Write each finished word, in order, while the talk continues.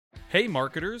Hey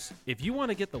marketers, if you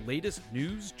want to get the latest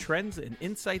news, trends, and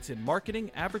insights in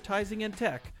marketing, advertising, and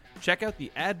tech, check out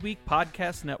the Adweek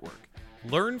Podcast Network.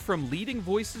 Learn from leading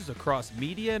voices across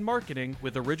media and marketing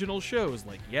with original shows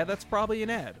like Yeah, That's Probably an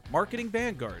Ad, Marketing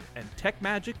Vanguard, and Tech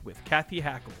Magic with Kathy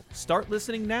Hackle. Start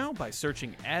listening now by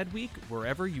searching Adweek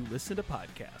wherever you listen to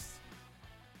podcasts.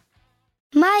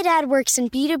 My dad works in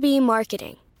B2B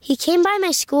marketing. He came by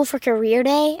my school for career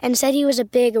day and said he was a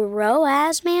big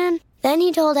ROAS man. Then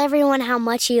he told everyone how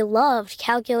much he loved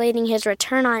calculating his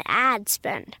return on ad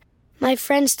spend. My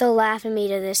friends still laugh at me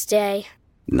to this day.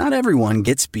 Not everyone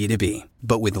gets B2B,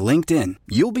 but with LinkedIn,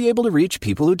 you'll be able to reach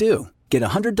people who do. Get a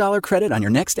 $100 credit on your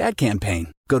next ad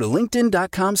campaign. Go to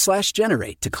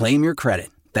linkedin.com/generate to claim your credit.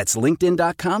 That's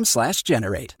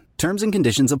linkedin.com/generate. Terms and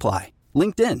conditions apply.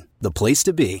 LinkedIn, the place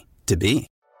to be, to be.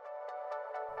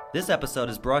 This episode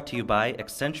is brought to you by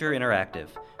Accenture Interactive.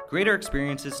 Greater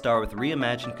experiences start with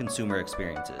reimagined consumer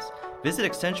experiences.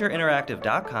 Visit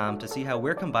AccentureInteractive.com to see how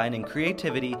we're combining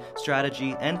creativity,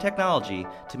 strategy, and technology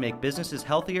to make businesses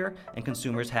healthier and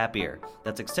consumers happier.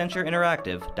 That's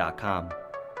AccentureInteractive.com.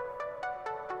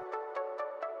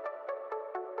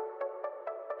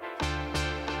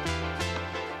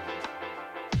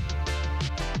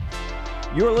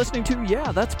 You're listening to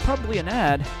Yeah, That's Probably an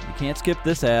Ad. You can't skip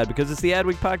this ad because it's the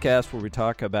Adweek podcast where we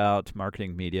talk about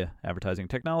marketing, media, advertising,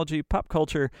 technology, pop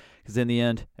culture, because in the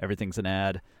end, everything's an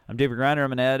ad. I'm David Greiner.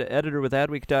 I'm an ad editor with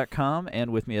Adweek.com,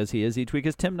 and with me as he is each week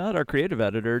is Tim Nutt, our creative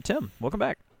editor. Tim, welcome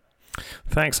back.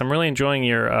 Thanks. I'm really enjoying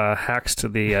your hacks to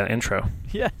the intro.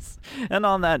 Yes. And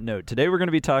on that note, today we're going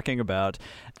to be talking about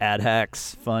ad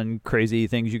hacks, fun, crazy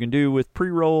things you can do with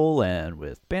pre-roll and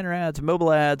with banner ads,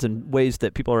 mobile ads, and ways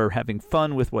that people are having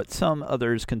fun with what some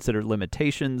others consider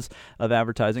limitations of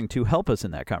advertising. To help us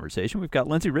in that conversation, we've got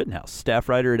Lindsay Rittenhouse, staff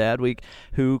writer at Adweek,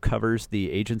 who covers the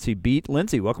agency beat.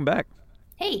 Lindsay, welcome back.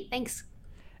 Hey, thanks.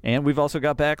 And we've also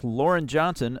got back Lauren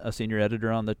Johnson, a senior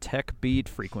editor on the Tech Beat,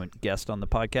 frequent guest on the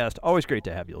podcast. Always great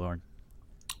to have you, Lauren.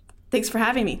 Thanks for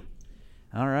having me.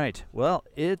 All right. Well,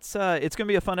 it's going to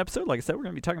be a fun episode. Like I said, we're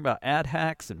going to be talking about ad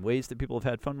hacks and ways that people have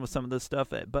had fun with some of this stuff.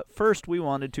 But first, we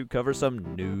wanted to cover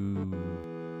some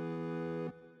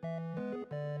news.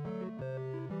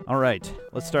 All right.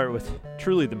 Let's start with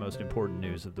truly the most important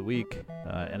news of the week.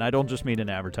 And I don't just mean in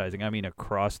advertising. I mean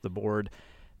across the board.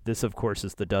 This, of course,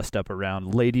 is the dust up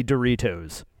around Lady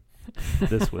Doritos.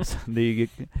 This was the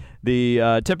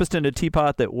Tempest in a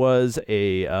Teapot that was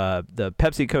the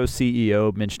PepsiCo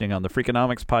CEO mentioning on the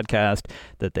Freakonomics podcast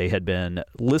that they had been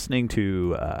listening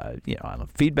to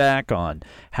feedback on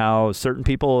how certain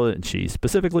people, and she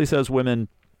specifically says women,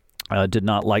 did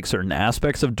not like certain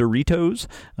aspects of Doritos,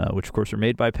 which of course are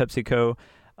made by PepsiCo.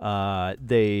 I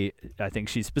think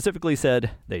she specifically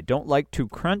said they don't like to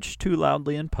crunch too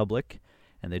loudly in public.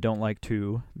 And they don't like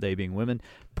to, they being women,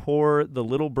 pour the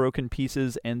little broken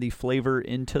pieces and the flavor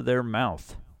into their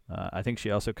mouth. I think she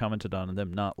also commented on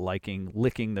them not liking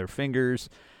licking their fingers,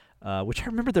 which I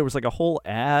remember there was like a whole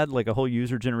ad, like a whole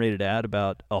user-generated ad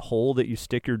about a hole that you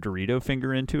stick your Dorito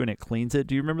finger into and it cleans it.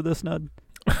 Do you remember this, Nud?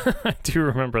 I do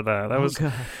remember that. That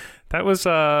was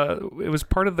it was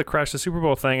part of the Crash the Super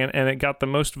Bowl thing, and it got the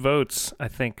most votes, I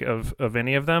think, of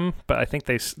any of them. But I think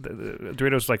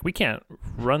Doritos was like, we can't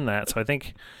run that. So I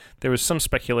think there was some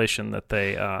speculation that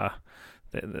they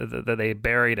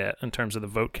buried it in terms of the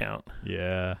vote count.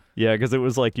 Yeah, because it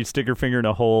was like you stick your finger in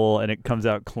a hole and it comes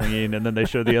out clean, and then they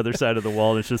show the other side of the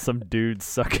wall and it's just some dude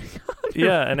sucking.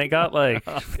 Yeah, and it got like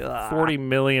 40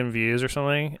 million views or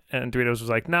something, and Doritos was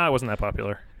like, nah, it wasn't that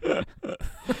popular.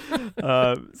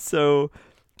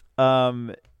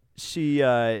 She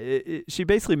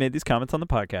basically made these comments on the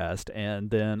podcast, and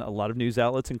then a lot of news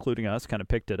outlets, including us, kind of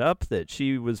picked it up that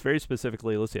she was very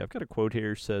specifically, let's see, I've got a quote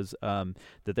here, says that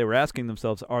they were asking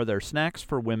themselves, are there snacks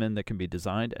for women that can be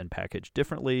designed and packaged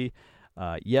differently?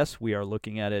 Yes, we are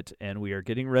looking at it, and we are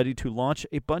getting ready to launch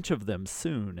a bunch of them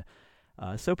soon.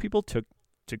 So people took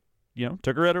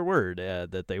her at her word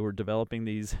that they were developing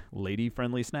these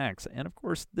lady-friendly snacks. And, of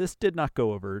course, this did not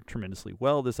go over tremendously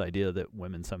well, this idea that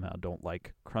women somehow don't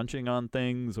like crunching on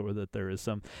things or that there is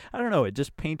some, I don't know, it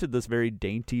just painted this very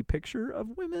dainty picture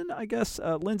of women, I guess.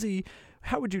 Lindsay,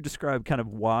 how would you describe kind of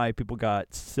why people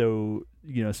got so,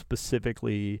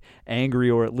 specifically angry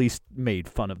or at least made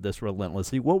fun of this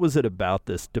relentlessly? What was it about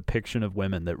this depiction of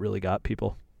women that really got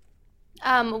people?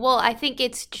 Well, I think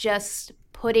it's just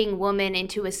putting women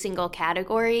into a single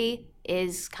category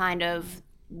is kind of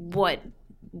what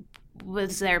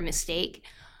was their mistake.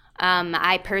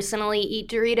 I personally eat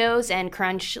Doritos and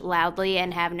crunch loudly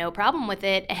and have no problem with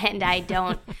it, and I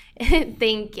don't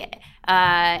think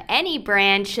any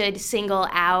brand should single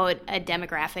out a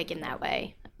demographic in that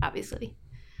way. obviously.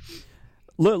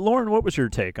 Lauren, what was your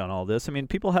take on all this? I mean,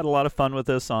 people had a lot of fun with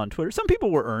this on Twitter. Some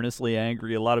people were earnestly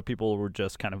angry. A lot of people were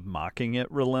just kind of mocking it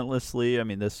relentlessly. I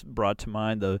mean, this brought to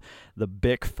mind the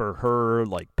Bic for Her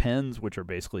like pens, which are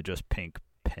basically just pink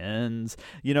pens.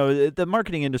 You know, the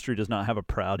marketing industry does not have a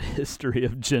proud history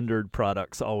of gendered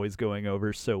products always going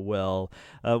over so well.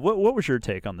 What was your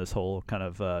take on this whole kind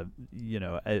of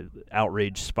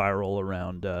outrage spiral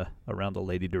around the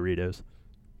Lady Doritos?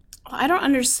 I don't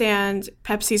understand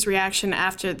Pepsi's reaction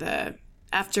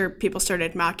after people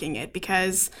started mocking it,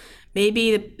 because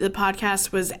maybe the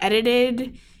podcast was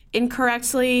edited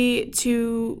incorrectly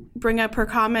to bring up her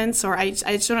comments, or I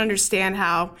just don't understand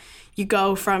how you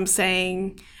go from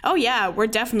saying, oh yeah, we're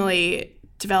definitely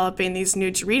developing these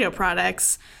new Dorito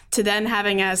products, to then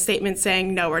having a statement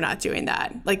saying, no, we're not doing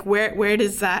that. Like, where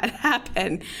does that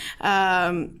happen?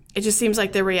 It just seems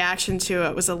like the reaction to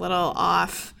it was a little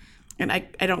off. And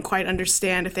I don't quite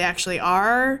understand if they actually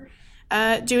are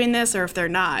doing this or if they're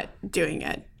not doing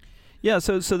it. Yeah,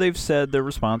 so they've said their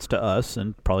response to us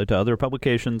and probably to other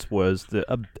publications was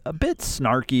a bit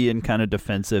snarky and kind of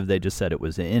defensive. They just said it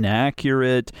was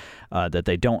inaccurate, that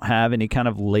they don't have any kind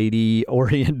of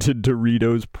lady-oriented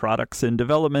Doritos products in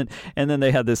development. And then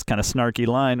they had this kind of snarky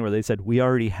line where they said, we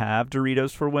already have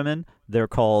Doritos for women. They're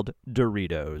called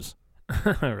Doritos.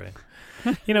 All right.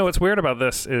 You know, what's weird about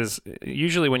this is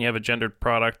usually when you have a gendered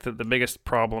product, the biggest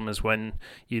problem is when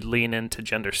you lean into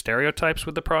gender stereotypes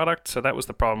with the product. So that was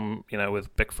the problem, you know,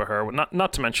 with Bic for Her.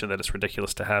 Not to mention that it's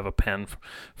ridiculous to have a pen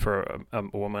for a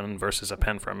woman versus a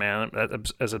pen for a man.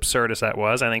 As absurd as that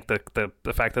was, I think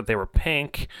the fact that they were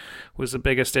pink was the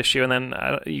biggest issue. And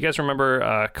then you guys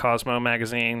remember Cosmo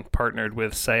magazine partnered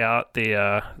with Seat,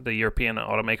 the European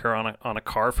automaker, on a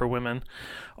car for women.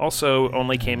 Also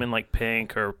only came in like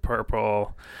pink or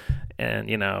purple, and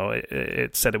you know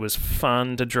it said it was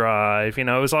fun to drive. You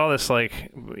know, it was all this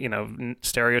like, you know,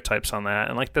 stereotypes on that,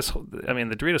 and like this. I mean,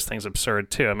 the Doritos thing's absurd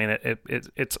too. I mean,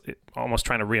 it's almost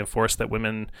trying to reinforce that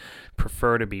women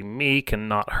prefer to be meek and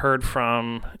not heard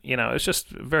from. You know, it's just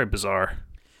very bizarre.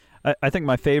 I think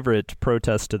my favorite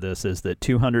protest to this is that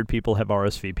 200 people have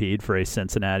RSVP'd for a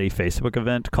Cincinnati Facebook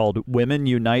event called Women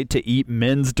Unite to Eat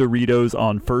Men's Doritos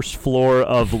on First Floor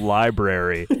of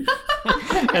Library.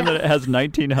 And then it has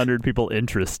 1,900 people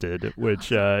interested,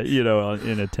 which,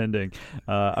 in attending.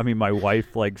 I mean, my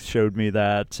wife, like, showed me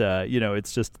that,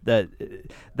 it's just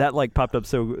that like, popped up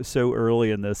so early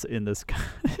in this.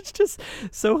 It's just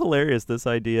so hilarious, this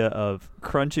idea of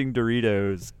crunching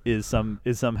Doritos is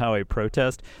somehow a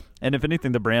protest. And if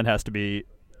anything, the brand has to be,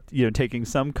 you know, taking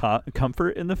some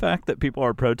comfort in the fact that people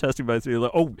are protesting by saying,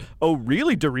 like, oh,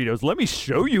 really, Doritos? Let me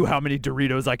show you how many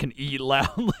Doritos I can eat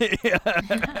loudly.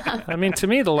 I mean, to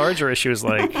me, the larger issue is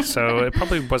like, so it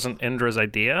probably wasn't Indra's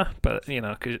idea, but you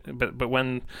know, but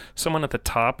when someone at the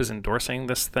top is endorsing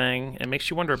this thing, it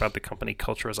makes you wonder about the company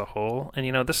culture as a whole. And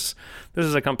you know, this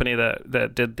is a company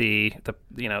that did the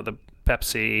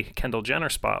Pepsi Kendall Jenner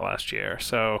spot last year,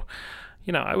 so.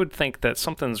 You know, I would think that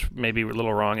something's maybe a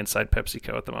little wrong inside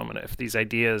PepsiCo at the moment. If these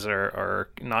ideas are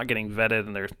not getting vetted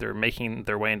and they're making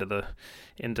their way into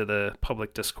the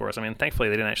public discourse. I mean, thankfully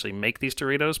they didn't actually make these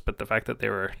Doritos, but the fact that they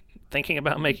were thinking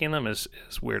about making them is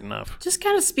weird enough. Just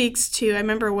kind of speaks to, I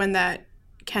remember when that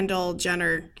Kendall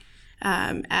Jenner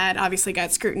ad obviously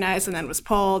got scrutinized and then was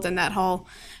pulled, and that whole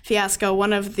fiasco.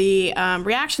 One of the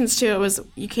reactions to it was,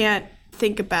 you can't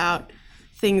think about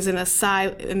things in this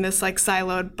like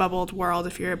siloed, bubbled world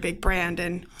if you're a big brand,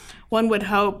 and one would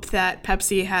hope that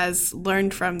Pepsi has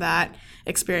learned from that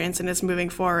experience and is moving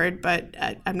forward, but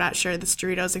I'm not sure this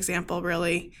Doritos example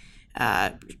really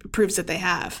proves that they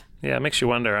have. Yeah, it makes you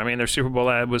wonder. I mean, their Super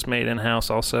Bowl ad was made in-house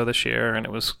also this year, and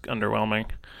it was underwhelming.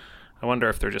 I wonder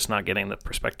if they're just not getting the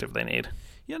perspective they need.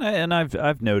 Yeah, and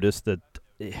I've noticed that,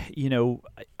 you know,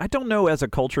 I don't know as a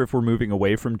culture if we're moving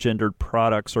away from gendered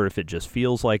products or if it just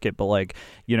feels like it, but like,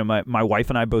 you know, my wife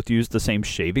and I both use the same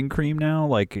shaving cream now.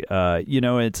 Like, you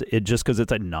know, it just because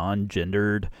it's a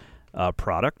non-gendered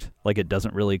product, like it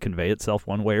doesn't really convey itself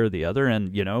one way or the other.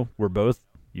 And, you know, we're both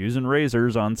using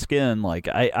razors on skin. Like,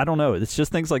 I don't know. It's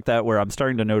just things like that where I'm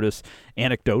starting to notice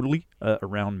anecdotally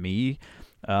around me.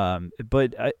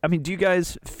 But I mean, do you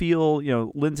guys feel, you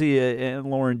know, Lindsay and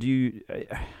Lauren,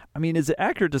 I mean, is it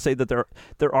accurate to say that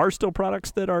there are still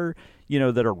products that are, you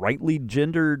know, that are rightly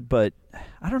gendered, but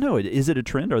I don't know, is it a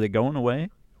trend? Are they going away?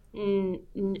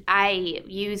 I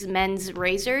use men's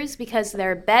razors because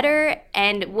they're better,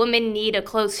 and women need a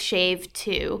close shave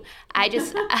too. I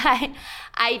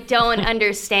don't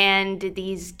understand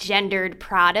these gendered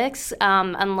products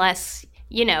unless,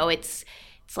 you know, it's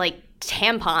like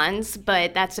tampons,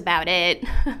 but that's about it.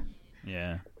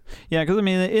 Yeah. Yeah, because I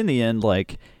mean, in the end,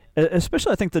 like,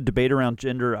 especially I think the debate around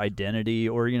gender identity,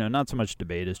 or, you know, not so much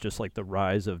debate, is just like the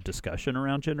rise of discussion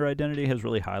around gender identity has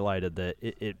really highlighted that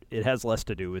it has less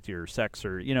to do with your sex,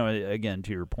 or, you know, again,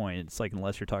 to your point, it's like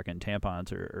unless you're talking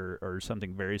tampons or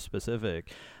something very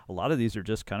specific, a lot of these are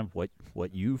just kind of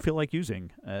what you feel like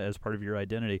using as part of your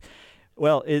identity.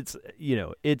 Well, it's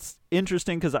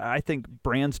interesting because I think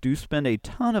brands do spend a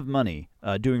ton of money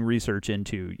doing research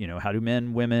into, you know, how do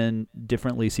men, women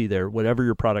differently see their, whatever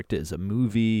your product is, a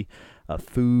movie, a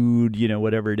food, you know,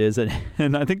 whatever it is.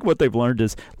 And I think what they've learned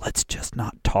is, let's just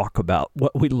not talk about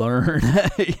what we learn.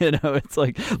 You know, it's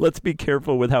like, let's be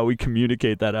careful with how we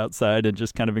communicate that outside and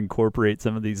just kind of incorporate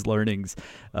some of these learnings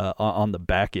on the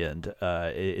back end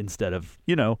instead of,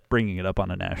 you know, bringing it up on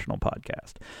a national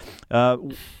podcast.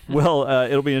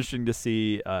 It'll be interesting to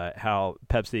see how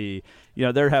Pepsi, you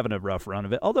know, they're having a rough run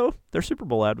of it, although their Super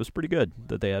Bowl ad was pretty good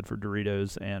that they had for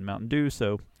Doritos and Mountain Dew.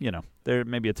 So, you know,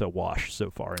 maybe it's a wash so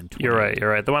far in 20. You're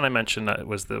right. The one I mentioned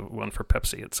was the one for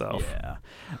Pepsi itself.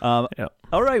 Yeah. Yep.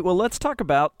 All right. Well, let's talk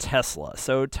about Tesla.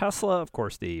 So Tesla, of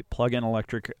course, the plug-in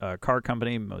electric car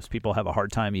company. Most people have a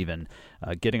hard time even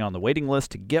getting on the waiting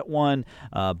list to get one.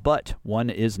 But one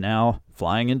is now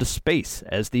flying into space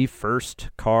as the first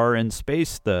car in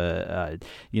space. I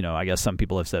guess some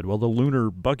people have said, well, the lunar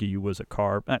buggy was a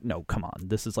car. No, come on.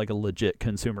 This is like a legit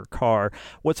consumer car.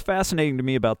 What's fascinating to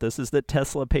me about this is that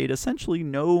Tesla paid essentially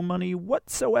no money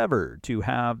whatsoever to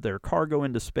have their car go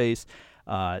into space.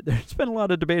 There's been a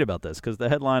lot of debate about this because the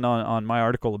headline on my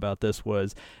article about this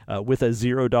was with a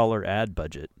 $0 ad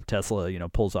budget, Tesla, you know,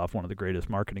 pulls off one of the greatest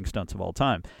marketing stunts of all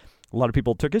time. A lot of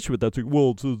people took issue with that. Like,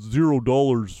 well, it's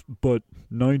 $0, but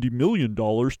 $90 million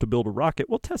to build a rocket.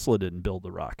 Well, Tesla didn't build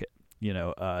the rocket. You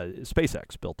know,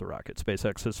 SpaceX built the rocket.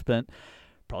 SpaceX has spent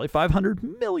probably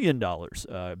 $500 million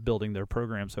building their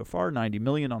program so far. $90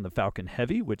 million on the Falcon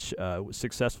Heavy, which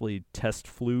successfully test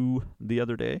flew the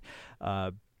other day.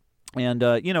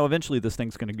 Eventually this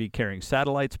thing's going to be carrying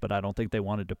satellites, but I don't think they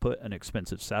wanted to put an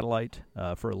expensive satellite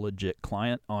for a legit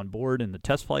client on board in the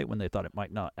test flight when they thought it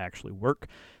might not actually work.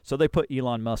 So they put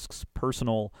Elon Musk's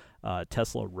personal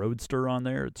Tesla Roadster on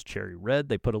there. It's cherry red.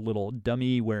 They put a little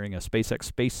dummy wearing a SpaceX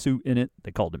spacesuit in it.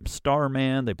 They called him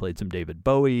Starman. They played some David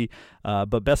Bowie.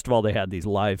 But best of all, they had these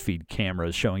live feed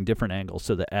cameras showing different angles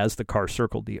so that as the car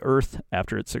circled the Earth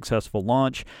after its successful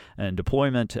launch and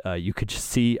deployment, you could just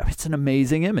see, it's an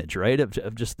amazing image, right,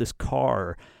 of just this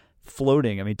car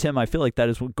floating. I mean, Tim, I feel like that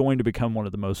is going to become one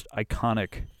of the most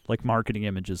iconic like marketing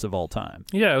images of all time.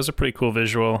 Yeah, it was a pretty cool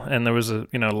visual, and there was a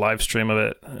live stream of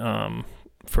it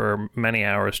for many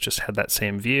hours. Just had that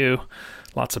same view.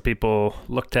 Lots of people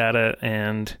looked at it,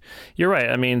 and you're right.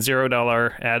 I mean,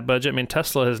 $0 ad budget. I mean,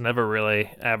 Tesla has never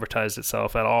really advertised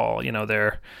itself at all. You know,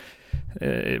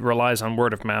 it relies on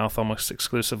word of mouth almost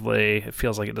exclusively. It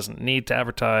feels like it doesn't need to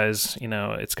advertise. You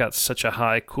know, it's got such a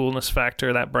high coolness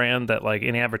factor, that brand, that like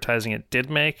any advertising it did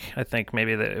make, I think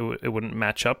maybe that it wouldn't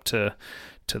match up to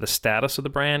the status of the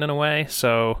brand in a way.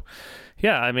 So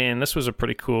yeah, I mean, this was a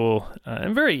pretty cool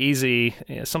and very easy,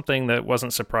 something that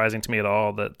wasn't surprising to me at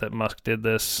all that Musk did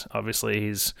this. Obviously,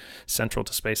 he's central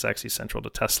to SpaceX, he's central to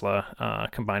Tesla.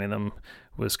 Combining them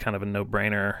was kind of a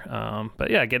no-brainer.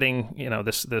 But yeah, getting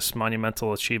this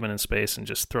monumental achievement in space and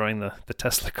just throwing the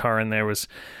Tesla car in there was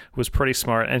pretty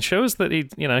smart, and shows that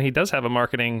he does have a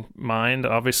marketing mind.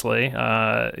 Obviously,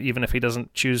 even if he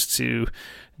doesn't choose to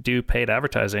do paid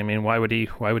advertising. I mean, why would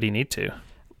he need to?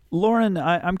 Lauren,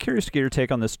 I'm curious to get your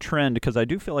take on this trend, because I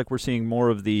do feel like we're seeing more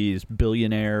of these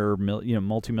billionaire,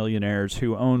 multimillionaires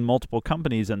who own multiple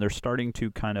companies, and they're starting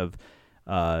to kind of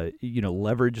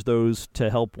leverage those to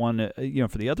help one,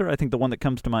 for the other. I think the one that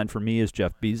comes to mind for me is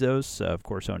Jeff Bezos, of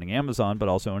course, owning Amazon, but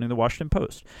also owning the Washington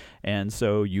Post. And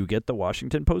so you get the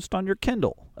Washington Post on your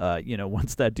Kindle,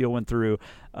 once that deal went through.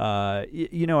 Are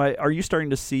you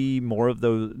starting to see more of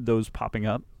those popping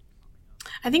up?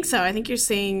 I think so. I think you're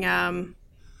seeing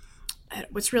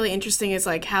what's really interesting is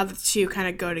like how the two kind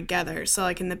of go together. So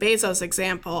like in the Bezos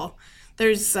example,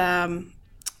 there's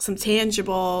some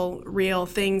tangible, real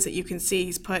things that you can see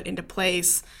he's put into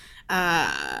place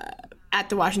at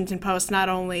the Washington Post, not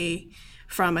only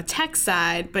from a tech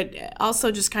side, but also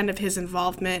just kind of his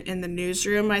involvement in the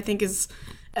newsroom, I think is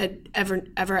a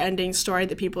ever-ending story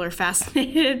that people are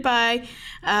fascinated by.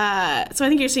 So I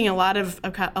think you're seeing a lot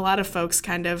of folks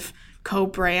kind of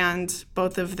co-brand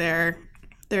both of their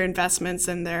investments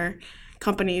and their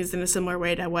companies in a similar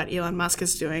way to what Elon Musk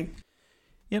is doing.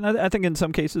 I think in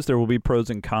some cases there will be pros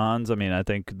and cons. I mean, I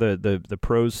think the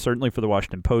pros certainly for the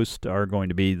Washington Post are going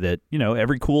to be that,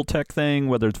 every cool tech thing,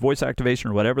 whether it's voice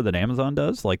activation or whatever that Amazon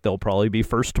does, like they'll probably be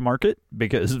first to market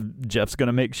because Jeff's going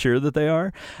to make sure that they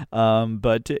are.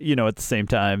 But at the same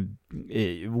time,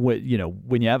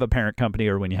 when you have a parent company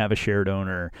or when you have a shared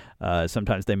owner,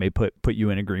 sometimes they may put you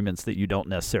in agreements that you don't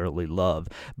necessarily love.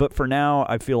 But for now,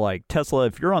 I feel like Tesla,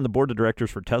 if you're on the board of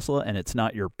directors for Tesla and it's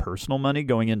not your personal money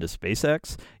going into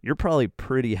SpaceX, you're probably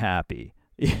pretty happy.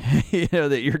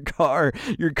 That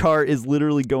your car is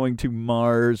literally going to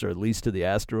Mars, or at least to the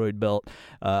asteroid belt,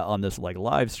 on this like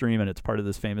live stream, and it's part of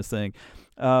this famous thing.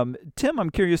 Tim, I'm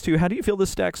curious too, how do you feel this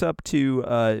stacks up to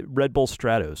Red Bull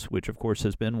Stratos, which of course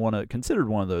has been considered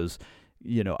one of those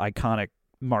iconic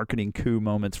marketing coup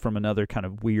moments from another kind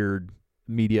of weird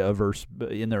media averse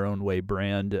in their own way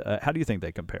brand? How do you think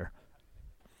they compare?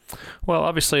 Well,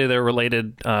 obviously they're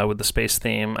related with the space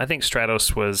theme. I think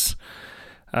Stratos was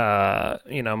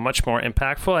much more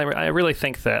impactful. I really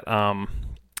think that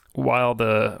while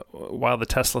the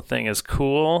Tesla thing is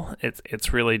cool,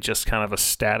 it's really just kind of a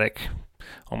static,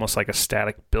 almost like a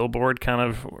static billboard kind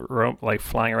of rope, like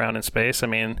flying around in space. I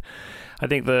mean, I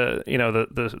think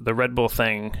the Red Bull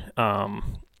thing,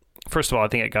 first of all, I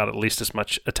think it got at least as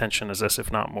much attention as this,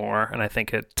 if not more. And I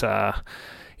think it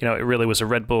really was a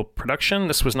Red Bull production.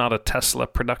 This was not a Tesla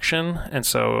production. And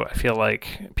so I feel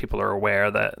like people are aware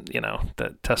that,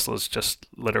 that Tesla's just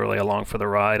literally along for the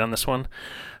ride on this one.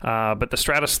 But the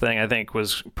Stratos thing, I think,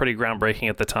 was pretty groundbreaking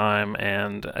at the time.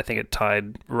 And I think it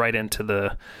tied right into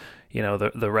the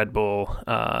Red Bull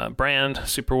brand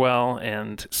super well.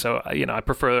 And so, I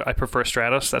prefer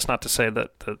Stratos. That's not to say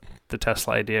that the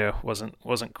Tesla idea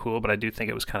wasn't cool, but I do think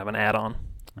it was kind of an add-on.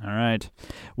 All right.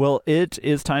 Well, it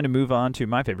is time to move on to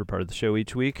my favorite part of the show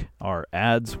each week, our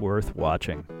ads worth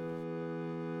watching.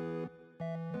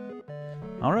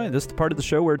 All right, this is the part of the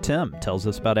show where Tim tells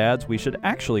us about ads we should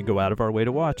actually go out of our way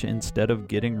to watch instead of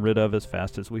getting rid of as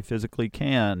fast as we physically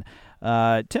can.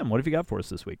 Tim, what have you got for us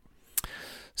this week?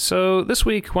 So this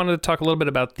week, I wanted to talk a little bit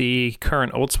about the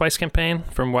current Old Spice campaign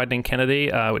from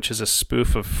Wieden+Kennedy, which is a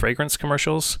spoof of fragrance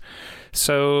commercials.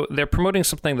 So they're promoting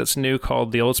something that's new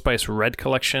called the Old Spice Red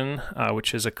Collection,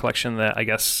 which is a collection that I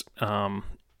guess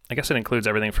it includes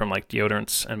everything from like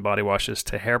deodorants and body washes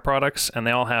to hair products, and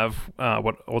they all have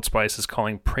what Old Spice is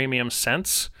calling premium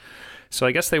scents. So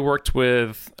I guess they worked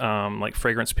with like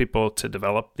fragrance people to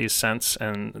develop these scents,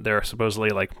 and they're supposedly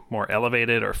like more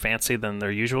elevated or fancy than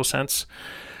their usual scents.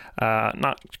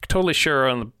 Not totally sure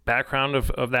on the background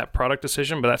of that product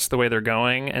decision, but that's the way they're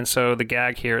going. And so the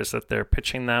gag here is that they're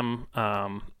pitching them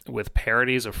with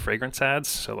parodies of fragrance ads.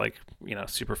 So like,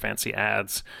 super fancy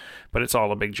ads, but it's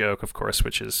all a big joke, of course,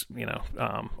 which is,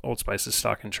 Old Spice's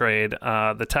stock in trade.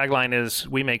 The tagline is,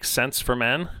 "We make sense for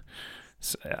men."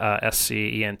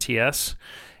 SCENTS.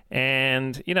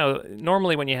 And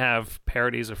normally when you have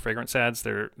parodies of fragrance ads,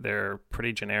 they're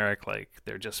pretty generic, like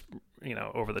they're just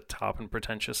over the top and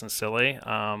pretentious and silly.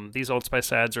 These Old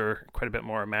Spice ads are quite a bit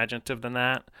more imaginative than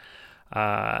that.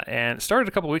 And it started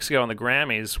a couple weeks ago on the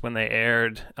Grammys when they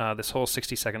aired this whole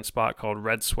 60-second spot called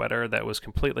Red Sweater that was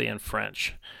completely in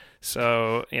French.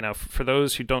 So, for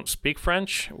those who don't speak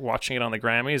French, watching it on the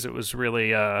Grammys, it was really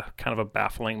kind of a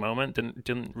baffling moment.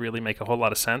 Didn't really make a whole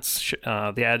lot of sense.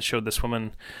 The ad showed this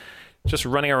woman just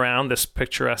running around this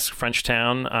picturesque French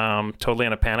town, totally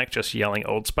in a panic, just yelling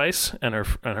Old Spice, and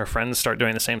her friends start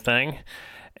doing the same thing.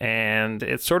 And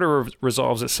it sort of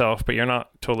resolves itself, but you're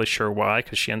not totally sure why,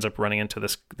 because she ends up running into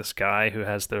this guy who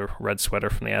has the red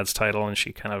sweater from the ad's title, and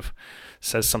she kind of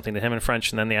says something to him in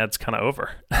French, and then the ad's kind of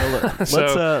over.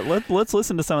 Well, let's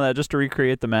listen to some of that just to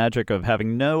recreate the magic of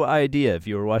having no idea, if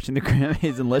you were watching the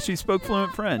Grammys, unless you spoke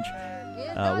fluent French,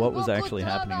 what was actually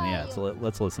happening in the ad. So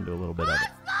let's listen to a little bit of it.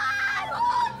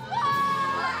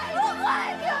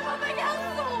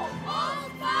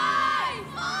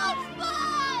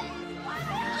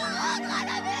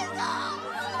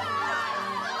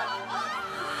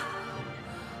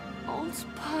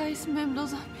 Même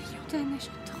dans 1 million d'années, je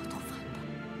ne te retrouverai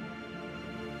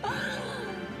pas.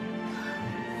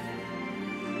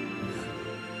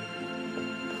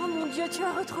 Oh mon Dieu, tu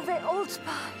as retrouvé Old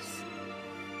Spice.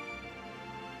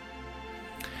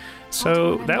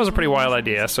 So that was a pretty wild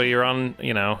idea. So you're on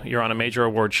a major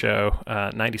award show.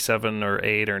 97 or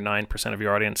 8 or 9% of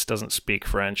your audience doesn't speak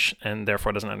French and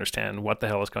therefore doesn't understand what the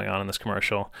hell is going on in this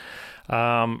commercial.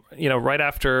 Right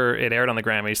after it aired on the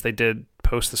Grammys, they did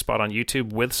post the spot on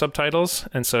YouTube with subtitles,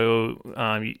 and so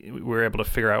we were able to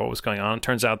figure out what was going on. It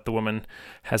turns out the woman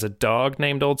has a dog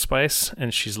named Old Spice,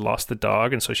 and she's lost the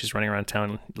dog, and so she's running around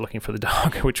town looking for the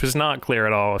dog, which was not clear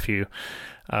at all if you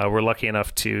were lucky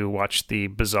enough to watch the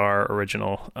bizarre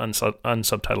original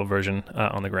unsubtitled version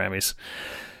on the Grammys.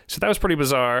 So that was pretty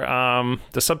bizarre.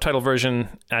 The subtitle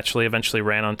version actually eventually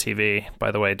ran on TV,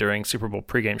 by the way, during Super Bowl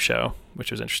pregame show,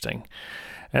 which was interesting.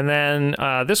 And then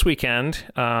this weekend,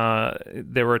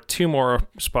 there were 2 more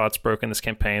spots broken in this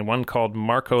campaign, one called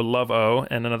Marco Love-O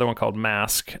and another one called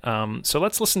Mask. So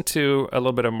let's listen to a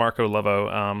little bit of Marco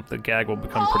Love-O. The gag will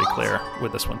become pretty clear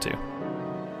with this one, too.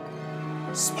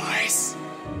 Spice.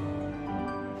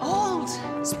 Old.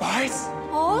 Spice.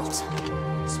 Old.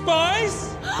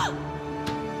 Spice.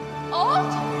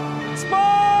 Old.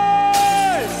 Spice.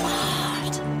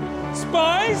 Old.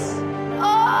 Spice.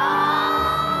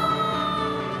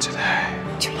 Today.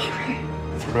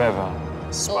 Tomorrow. Forever.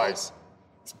 Spice.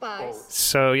 Spice.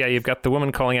 So yeah, you've got the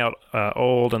woman calling out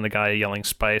old and the guy yelling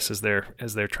Spice as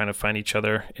they're trying to find each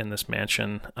other in this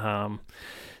mansion.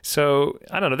 So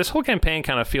I don't know. This whole campaign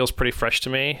kind of feels pretty fresh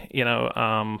to me.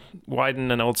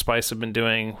 Wyden and Old Spice have been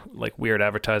doing like weird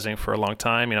advertising for a long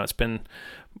time. It's been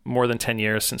more than 10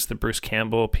 years since the Bruce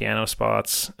Campbell piano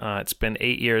spots. It's been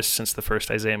 8 years since the first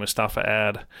Isaiah Mustafa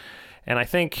ad. And I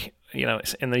think,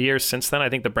 in the years since then, I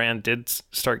think the brand did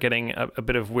start getting a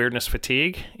bit of weirdness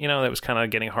fatigue. That was kind of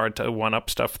getting hard to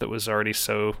one-up stuff that was already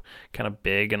so kind of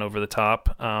big and over the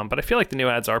top. But I feel like the new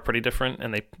ads are pretty different,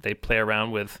 and they play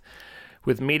around with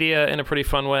media in a pretty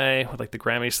fun way, with like the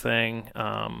Grammys thing.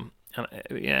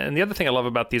 And the other thing I love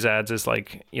about these ads is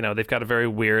they've got a very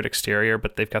weird exterior,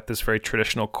 but they've got this very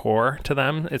traditional core to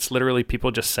them. It's literally people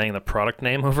just saying the product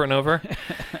name over and over.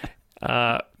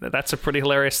 That's a pretty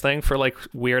hilarious thing for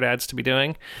weird ads to be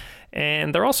doing.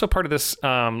 And they're also part of this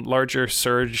larger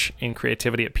surge in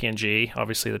creativity at P&G.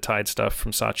 Obviously, the Tide stuff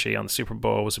from Saatchi on the Super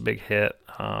Bowl was a big hit.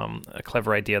 A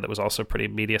clever idea that was also pretty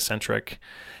media-centric.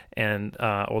 And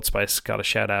Old Spice got a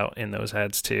shout-out in those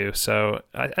ads, too. So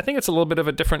I think it's a little bit of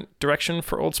a different direction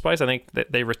for Old Spice. I think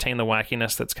that they retain the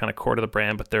wackiness that's kind of core to the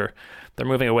brand, but they're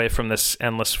moving away from this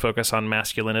endless focus on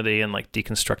masculinity and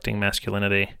deconstructing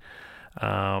masculinity.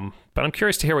 But I'm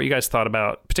curious to hear what you guys thought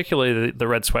about, particularly the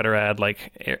red sweater ad,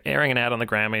 airing an ad on the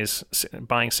Grammys,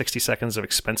 buying 60 seconds of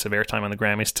expensive airtime on the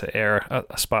Grammys to air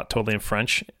a spot totally in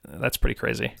French. That's pretty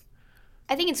crazy.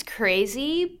 I think it's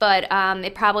crazy, but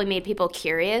it probably made people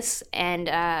curious, and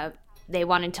they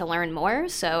wanted to learn more,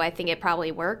 so I think it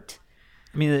probably worked.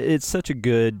 I mean, it's such a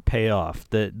good payoff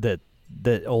that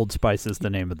Old Spice is the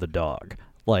name of the dog.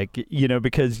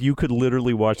 Because you could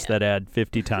literally watch that ad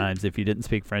 50 times if you didn't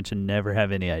speak French and never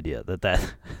have any idea that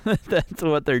that's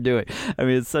what they're doing. I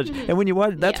mean, it's such, and when you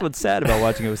watch, that's what's sad about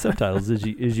watching it with subtitles is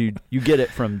you get it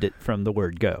from the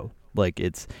word go. One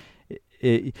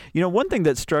thing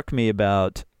that struck me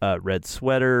about Red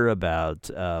Sweater, about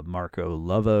Marco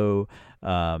Love-O,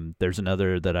 there's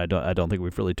another that I don't think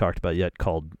we've really talked about yet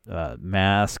called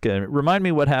Mask. Remind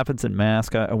me what happens in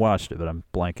Mask. I watched it, but I'm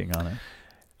blanking on it.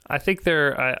 I think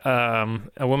they're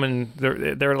a woman.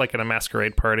 They're like at a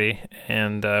masquerade party,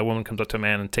 and a woman comes up to a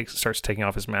man and starts taking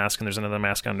off his mask, and there's another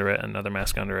mask under it, another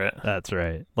mask under it. That's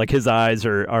right. His eyes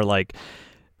are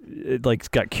he's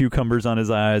got cucumbers on his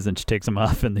eyes, and she takes them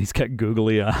off, and he's got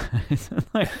googly eyes.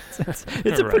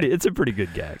 It's a pretty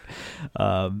good gag.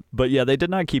 But yeah, they did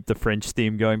not keep the French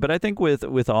theme going. But I think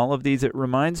with all of these, it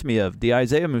reminds me of the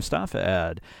Isaiah Mustafa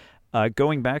ad.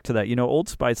 Going back to that, Old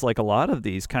Spice, like a lot of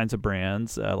these kinds of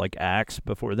brands, like Axe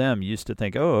before them, used to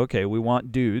think, oh, okay, we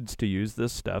want dudes to use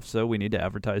this stuff, so we need to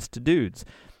advertise to dudes.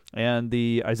 And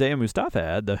the Isaiah Mustafa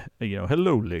ad,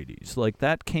 hello, ladies,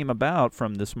 that came about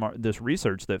from this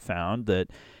research that found that,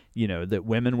 that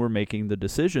women were making the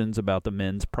decisions about the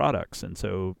men's products. And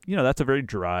so, that's a very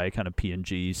dry kind of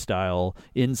P&G style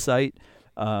insight.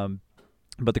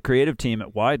 But the creative team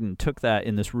at Wyden took that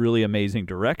in this really amazing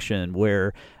direction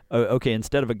where, okay,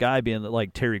 instead of a guy being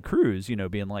like Terry Crews,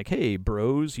 being like, hey,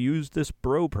 bros, use this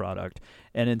bro product.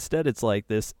 And instead it's like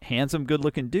this handsome,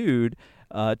 good-looking dude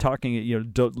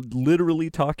talking, literally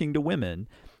talking to women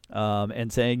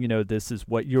and saying, this is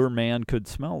what your man could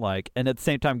smell like. And at the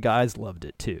same time, guys loved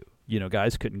it too.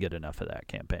 Guys couldn't get enough of that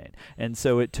campaign. And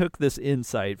so it took this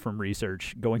insight from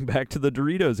research, going back to the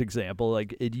Doritos example,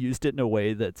 it used it in a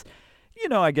way that's,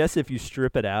 I guess if you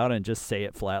strip it out and just say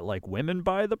it flat, women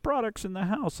buy the products in the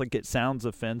house, it sounds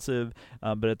offensive.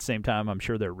 But at the same time, I'm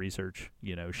sure their research,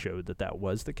 showed that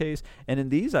was the case. And in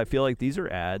these, I feel like these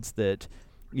are ads that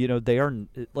they are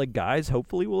like guys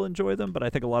hopefully will enjoy them, but I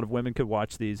think a lot of women could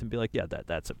watch these and be like, yeah,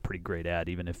 that's a pretty great ad,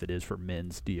 even if it is for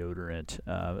men's deodorant.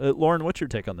 Lauren, what's your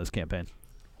take on this campaign?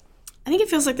 I think it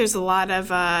feels like there's a lot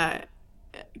of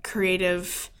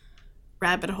creative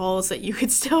rabbit holes that you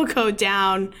could still go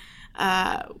down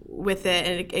with it,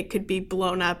 and it could be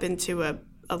blown up into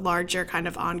a larger kind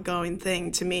of ongoing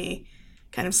thing to me,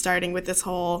 kind of starting with this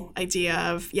whole idea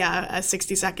of, a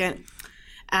 60-second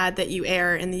ad that you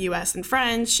air in the US in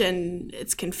French, and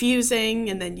it's confusing,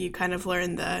 and then you kind of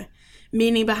learn the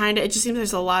meaning behind it. It just seems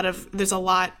there's a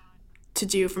lot to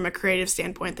do from a creative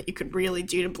standpoint that you could really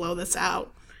do to blow this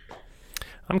out.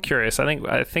 I'm curious.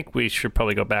 I think we should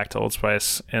probably go back to Old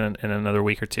Spice in another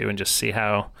week or two and just see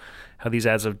how these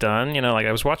ads have done. Like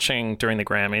I was watching during the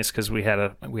Grammys because we had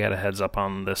a heads up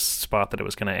on this spot that it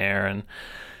was going to air, and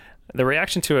the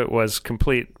reaction to it was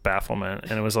complete bafflement.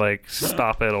 And it was like,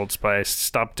 "Stop it, Old Spice!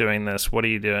 Stop doing this! What are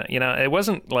you doing?" It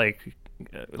wasn't like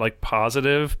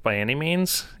positive by any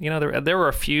means. There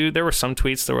were some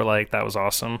tweets that were like, "That was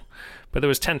awesome," but there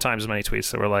was 10 times as many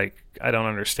tweets that were like, "I don't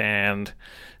understand."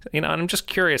 And I'm just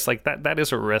curious, like that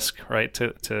is a risk, right?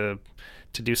 To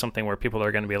do something where people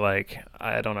are going to be like,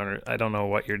 I don't know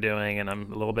what you're doing, and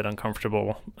I'm a little bit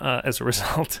uncomfortable as a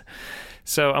result.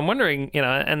 So I'm wondering,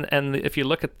 and if you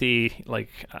look at the, like,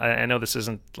 I know this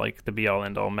isn't like the be all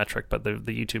end all metric, but the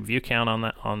YouTube view count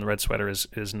on the red sweater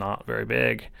is not very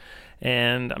big.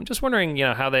 And I'm just wondering,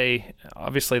 how they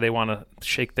want to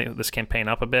shake this campaign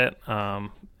up a bit.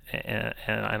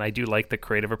 And I do like the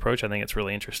creative approach. I think it's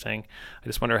really interesting. I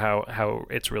just wonder how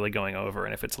it's really going over,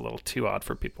 and if it's a little too odd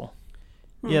for people.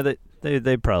 Yeah,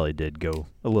 they probably did go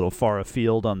a little far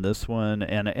afield on this one,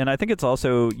 and I think it's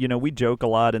also, we joke a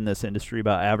lot in this industry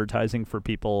about advertising for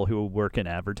people who work in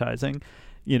advertising,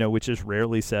 which is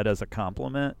rarely said as a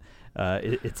compliment.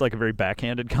 It's like a very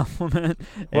backhanded compliment.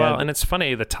 Well, and it's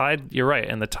funny, the Tide, you're right,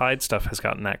 and the Tide stuff has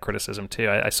gotten that criticism too.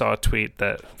 I saw a tweet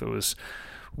that was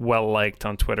well liked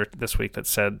on Twitter this week that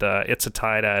said, "It's a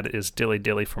Tide ad is dilly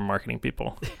dilly for marketing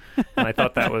people," and I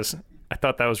thought that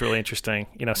was really interesting.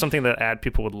 Something that ad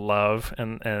people would love,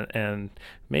 and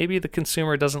maybe the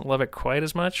consumer doesn't love it quite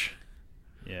as much.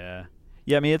 Yeah.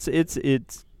 I mean,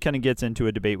 it's kind of gets into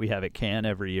a debate we have at Cannes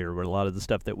every year, where a lot of the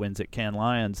stuff that wins at Cannes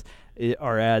Lions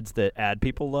are ads that ad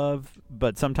people love,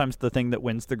 but sometimes the thing that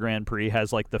wins the Grand Prix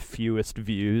has like the fewest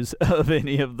views of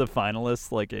any of the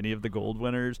finalists, like any of the gold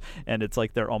winners, and it's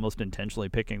like they're almost intentionally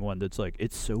picking one that's like,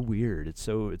 it's so weird, it's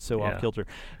so off kilter.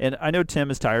 And I know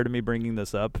Tim is tired of me bringing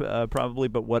this up probably,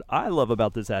 but what I love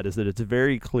about this ad is that it's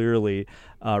very clearly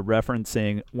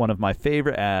referencing one of my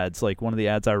favorite ads, like one of the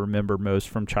ads I remember most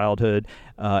from childhood,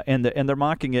 and they're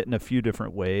mocking it in a few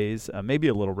different ways, maybe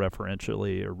a little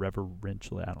reverentially,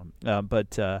 I don't know.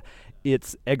 But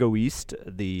it's Egoist,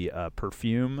 the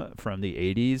perfume from the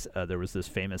 80s. There was this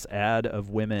famous ad of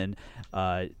women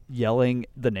yelling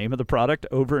the name of the product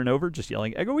over and over, just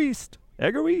yelling Egoist,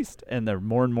 Egoist, and they're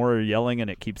more and more yelling, and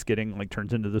it keeps getting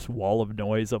turns into this wall of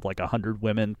noise of 100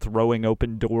 women throwing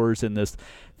open doors in this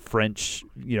French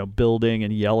building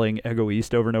and yelling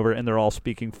Egoist over and over, and they're all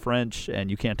speaking French, and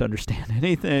you can't understand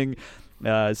anything.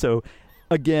 So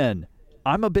again,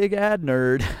 I'm a big ad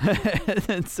nerd,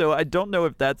 and so I don't know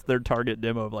if that's their target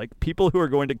demo of people who are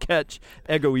going to catch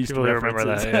Egoist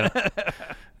references. Remember that, yeah.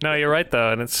 No, you're right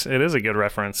though, and it is a good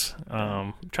reference.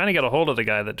 Trying to get a hold of the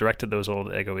guy that directed those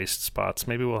old Egoist spots.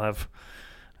 Maybe we'll have.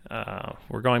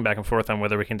 We're going back and forth on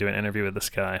whether we can do an interview with this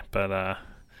guy, but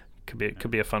could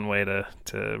be a fun way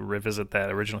to revisit that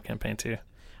original campaign too.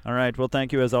 All right. Well,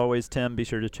 thank you as always, Tim. Be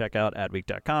sure to check out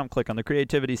adweek.com. Click on the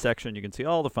creativity section. You can see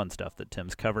all the fun stuff that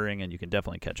Tim's covering, and you can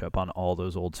definitely catch up on all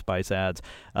those Old Spice ads.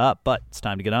 But it's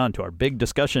time to get on to our big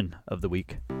discussion of the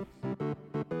week.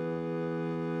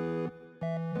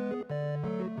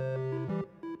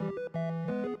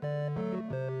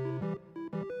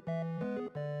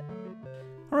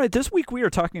 All right, this week we are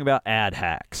talking about ad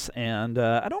hacks, and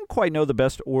I don't quite know the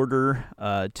best order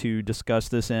to discuss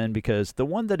this in, because the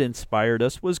one that inspired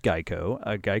us was Geico.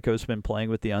 Geico's been playing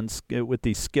with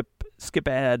the skip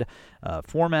ad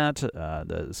format,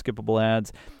 the skippable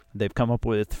ads. They've come up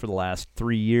with for the last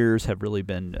 3 years, have really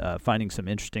been finding some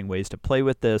interesting ways to play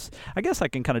with this. I guess I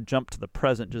can kind of jump to the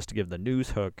present just to give the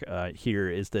news hook here,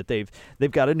 is that they've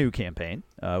got a new campaign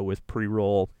with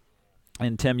pre-roll.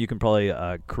 And Tim, you can probably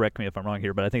correct me if I'm wrong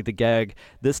here, but I think the gag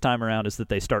this time around is that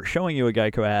they start showing you a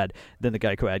Geico ad, then the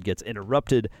Geico ad gets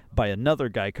interrupted by another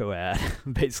Geico ad,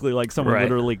 basically like someone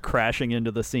literally crashing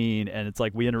into the scene, and it's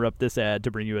like, we interrupt this ad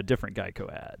to bring you a different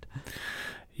Geico ad.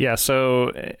 Yeah,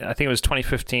 so I think it was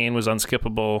 2015 was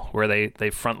Unskippable, where they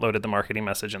front-loaded the marketing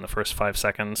message in the first 5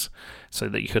 seconds so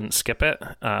that you couldn't skip it.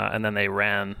 And then they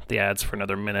ran the ads for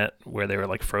another minute where they were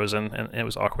like frozen, and it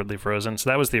was awkwardly frozen.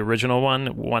 So that was the original one.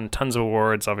 It won tons of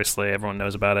awards. Obviously, everyone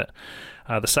knows about it.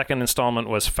 The second installment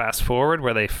was Fast Forward,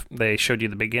 where they showed you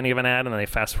the beginning of an ad and then they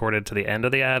fast forwarded to the end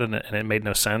of the ad, and it made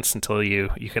no sense until you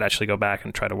could actually go back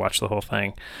and try to watch the whole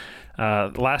thing.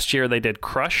 Last year they did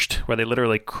Crushed, where they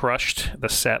literally crushed the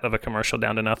set of a commercial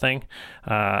down to nothing,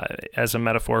 as a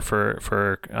metaphor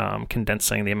for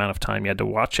condensing the amount of time you had to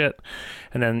watch it.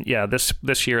 And then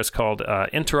this year is called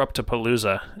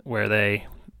Interrupt-a-Palooza, where they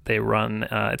run.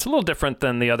 It's a little different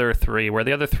than the other three, where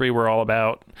the other three were all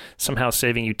about somehow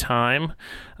saving you time.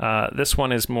 This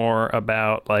one is more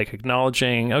about like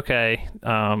acknowledging, okay,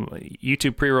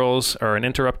 YouTube pre-rolls are an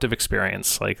interruptive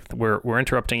experience. Like we're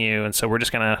interrupting you, and so we're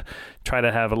just gonna try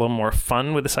to have a little more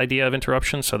fun with this idea of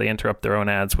interruption. So they interrupt their own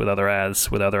ads with other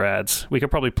ads with other ads. We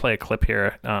could probably play a clip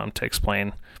here to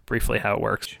explain briefly how it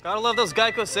works. Gotta love those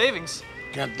Geico savings.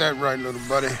 Got that right, little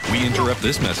buddy. We interrupt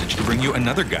this message to bring you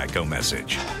another Geico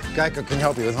message. Geico can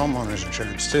help you with homeowners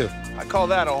insurance, too. I call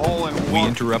that a hole-in-one. We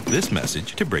interrupt this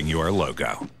message to bring you our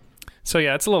logo. So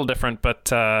yeah, it's a little different,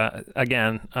 but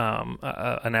again,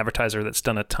 an advertiser that's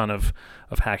done a ton of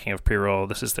hacking of pre-roll.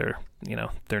 This is their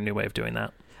new way of doing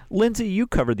that. Lindsay, you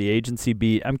covered the agency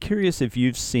beat. I'm curious if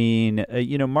you've seen,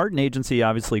 Martin Agency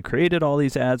obviously created all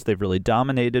these ads. They've really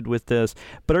dominated with this.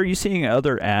 But are you seeing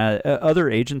other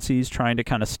agencies trying to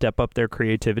kind of step up their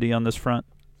creativity on this front?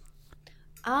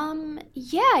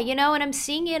 Yeah, and I'm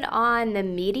seeing it on the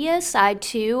media side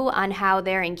too, on how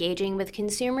they're engaging with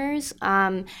consumers.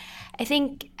 I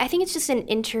think it's just an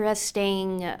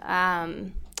interesting,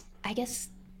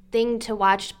 thing to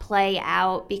watch play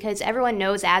out, because everyone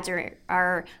knows ads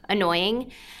are annoying,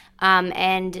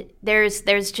 and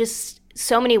there's just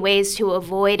so many ways to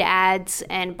avoid ads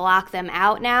and block them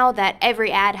out now that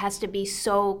every ad has to be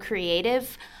so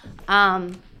creative.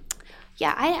 I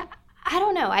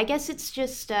don't know. I guess it's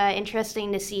just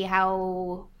interesting to see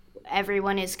how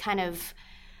everyone is kind of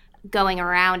going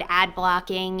around ad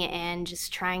blocking and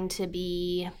just trying to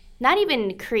be not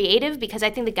even creative, because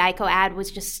I think the Geico ad was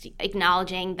just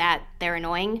acknowledging that they're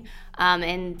annoying.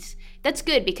 And that's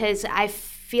good, because I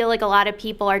feel like a lot of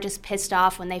people are just pissed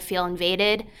off when they feel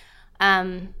invaded.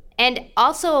 And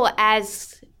also,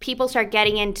 as people start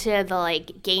getting into the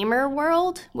gamer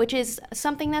world, which is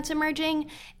something that's emerging,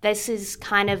 this is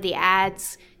kind of the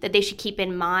ads that they should keep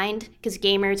in mind, because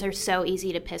gamers are so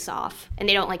easy to piss off and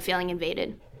they don't like feeling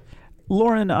invaded.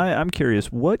 Lauren, I'm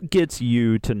curious, what gets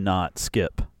you to not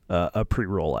skip a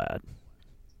pre-roll ad?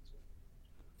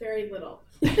 Very little.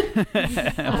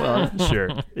 Well, sure.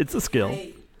 It's a skill.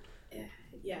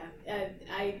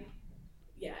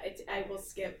 I will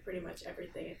skip pretty much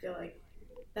everything. I feel like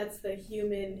that's the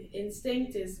human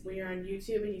instinct, is when you're on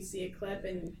YouTube and you see a clip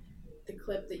and the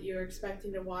clip that you're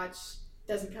expecting to watch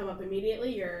doesn't come up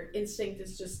immediately, your instinct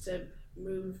is just to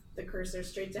move the cursor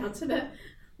straight down to the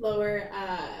lower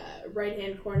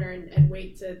right-hand corner and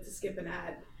wait to skip an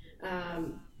ad.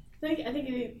 I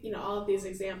think all of these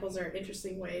examples are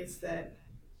interesting ways that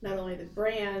not only the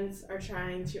brands are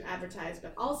trying to advertise,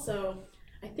 but also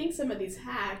I think some of these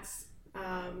hacks.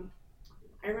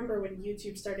 I remember when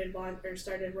YouTube started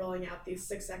rolling out these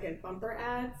 6-second bumper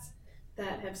ads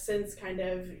that have since kind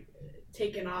of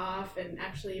taken off and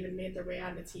actually even made their way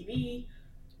onto TV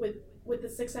with the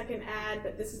 6-second ad.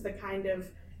 But this is the kind of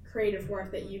creative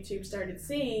work that YouTube started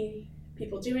seeing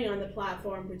people doing on the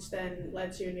platform, which then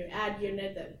led to a new ad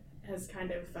unit that has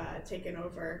kind of taken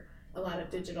over a lot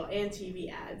of digital and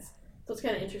TV ads. So it's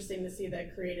kind of interesting to see the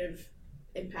creative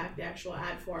impact the actual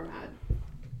ad format.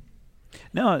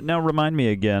 Now remind me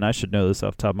again, I should know this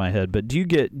off the top of my head, but does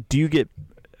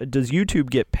YouTube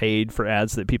get paid for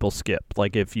ads that people skip?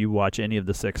 Like if you watch any of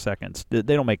the 6 seconds, they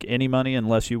don't make any money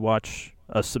unless you watch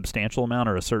a substantial amount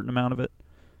or a certain amount of it?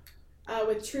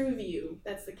 With TrueView,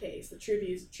 that's the case. The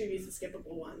TrueView's the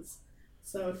skippable ones.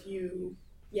 So if you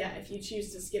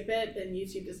choose to skip it, then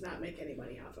YouTube does not make any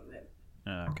money off of it.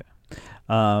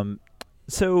 Okay.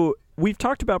 So we've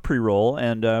talked about pre-roll,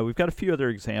 and we've got a few other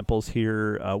examples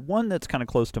here. One that's kind of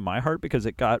close to my heart because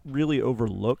it got really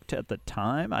overlooked at the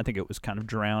time. I think it was kind of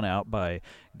drowned out by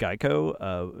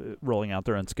Geico rolling out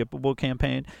their Unskippable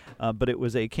campaign. But it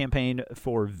was a campaign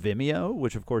for Vimeo,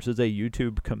 which of course is a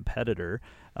YouTube competitor.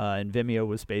 And Vimeo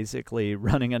was basically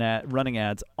running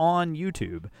ads on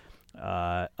YouTube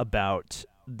about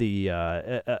the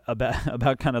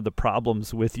about kind of the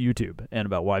problems with YouTube and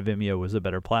about why Vimeo was a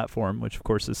better platform, which of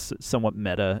course is somewhat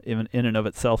meta in and of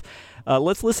itself.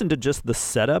 Let's listen to just the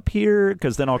setup here,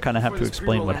 because then I'll kind of have to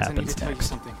explain what happens I need to tell you next.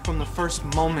 something. From the first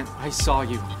moment I saw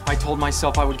you, I told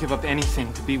myself I would give up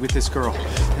anything to be with this girl,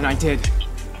 and I did.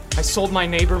 I sold my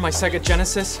neighbor my Sega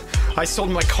Genesis, I sold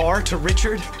my car to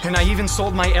Richard, and I even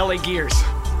sold my LA Gears.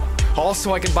 All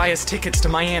so I could buy us tickets to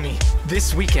Miami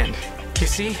this weekend. You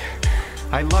see,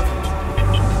 I love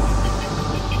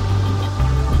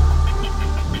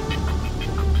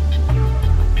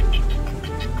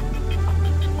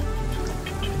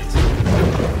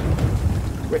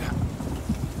you.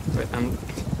 Wait, I'm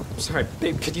sorry,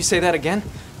 babe, could you say that again?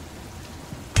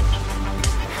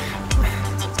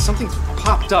 Something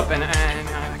popped up and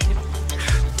I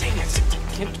can't, dang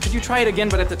it. Could you try it again,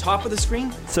 but at the top of the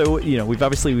screen? So,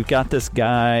 we've got this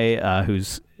guy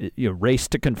who's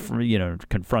raced to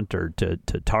confront her, to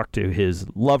talk to his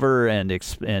lover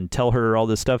and tell her all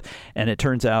this stuff, and it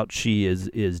turns out she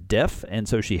is deaf, and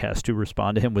so she has to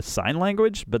respond to him with sign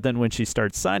language. But then when she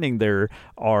starts signing, there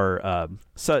are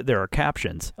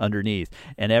captions underneath,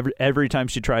 and every time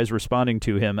she tries responding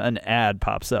to him, an ad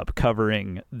pops up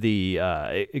covering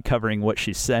what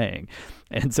she's saying.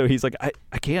 And so he's like,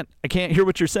 I can't hear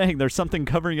what you're saying. There's something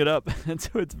covering it up. And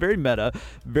so it's very meta,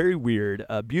 very weird,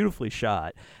 beautifully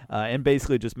shot, and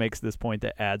basically just makes this point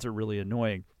that ads are really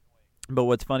annoying. But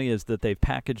what's funny is that they've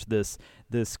packaged this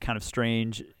kind of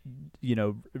strange,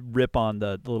 rip on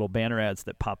the little banner ads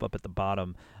that pop up at the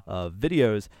bottom of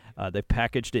videos. They've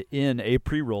packaged it in a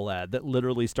pre-roll ad that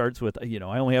literally starts with, I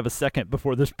only have a second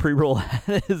before this pre-roll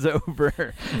ad is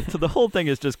over. So the whole thing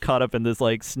is just caught up in this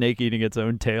like snake eating its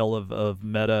own tail of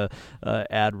meta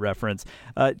ad reference.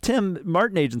 Tim,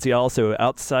 Martin Agency also,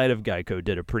 outside of Geico,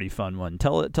 did a pretty fun one.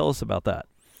 Tell us about that.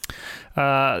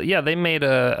 They made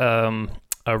a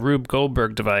Rube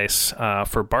Goldberg device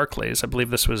for Barclays. I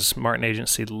believe this was Martin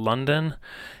Agency London.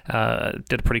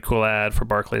 Did a pretty cool ad for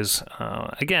Barclays.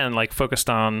 Again, like focused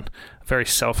on very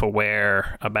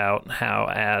self-aware about how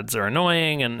ads are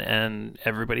annoying and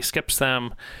everybody skips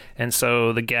them. And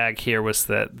so the gag here was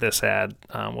that this ad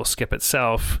will skip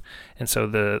itself. And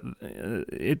so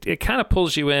it kind of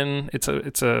pulls you in. It's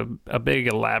a big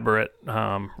elaborate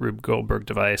Rube Goldberg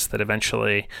device that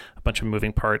eventually a bunch of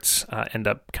moving parts end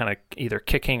up kind of either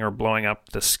kicking or blowing up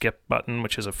the skip button,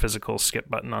 which is a physical skip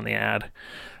button on the ad.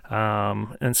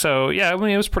 And so,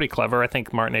 it was pretty clever. I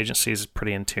think Martin Agency is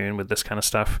pretty in tune with this kind of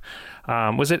stuff.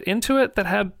 Was it Intuit that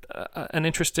had an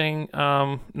interesting,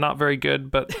 not very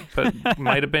good, but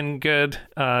might have been good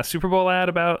Super Bowl ad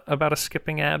about a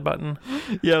skipping ad button?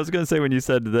 Yeah, I was going to say, when you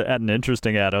said an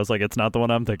interesting ad, I was like, it's not the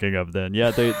one I'm thinking of then.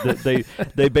 Yeah,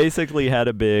 they basically had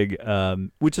a big,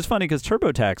 which is funny because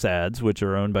TurboTax ads, which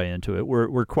are owned by Intuit,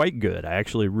 were quite good. I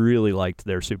actually really liked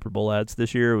their Super Bowl ads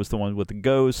this year. It was the one with the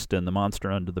ghost and the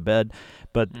monster under the bed.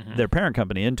 But their parent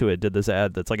company, Intuit, did this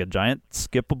ad that's like a giant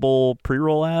skippable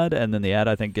pre-roll ad, and then the ad,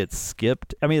 I think, gets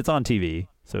skipped. I mean, it's on TV,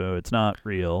 so it's not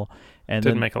real. And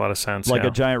didn't make a lot of sense. Like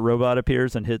a giant robot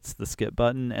appears and hits the skip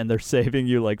button, and they're saving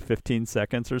you like 15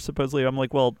 seconds or supposedly. I'm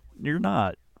like, well, you're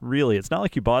not. Really, it's not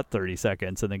like you bought 30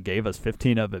 seconds and then gave us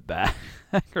 15 of it back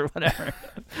or whatever.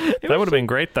 That would have been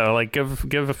great, though. Like,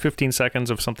 give 15 seconds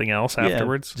of something else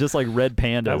afterwards. Just like red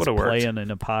pandas playing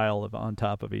in a pile on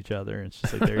top of each other. It's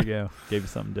just like, there you go. Gave you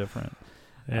something different.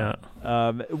 Yeah.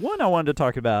 One I wanted to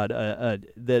talk about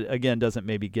that, again, doesn't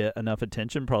maybe get enough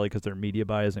attention, probably because their media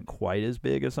buy isn't quite as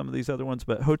big as some of these other ones,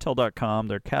 but Hotel.com,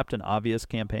 their Captain Obvious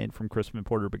campaign from Crispin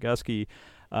Porter Bogusky,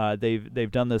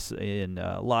 they've done this a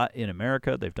lot in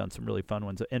America. They've done some really fun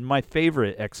ones. And my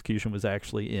favorite execution was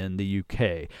actually in the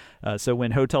UK. So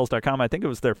when Hotels.com, I think it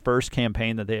was their first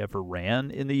campaign that they ever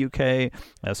ran in the UK.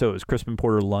 So it was Crispin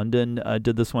Porter London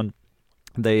did this one.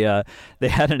 They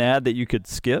had an ad that you could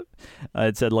skip.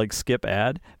 It said like skip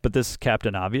ad, but this is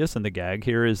Captain Obvious, and the gag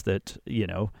here is that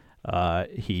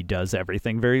he does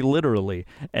everything very literally,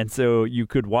 and so you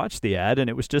could watch the ad, and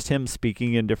it was just him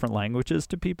speaking in different languages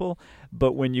to people.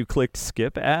 But when you clicked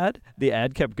skip ad, the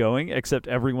ad kept going, except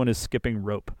everyone is skipping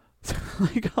rope.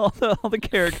 Like all the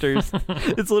characters,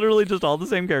 it's literally just all the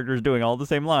same characters doing all the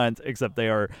same lines, except they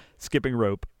are skipping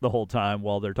rope the whole time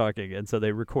while they're talking. And so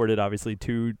they recorded obviously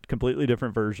two completely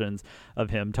different versions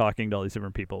of him talking to all these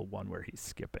different people, one where he's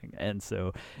skipping. And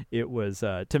so it was,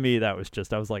 to me, that was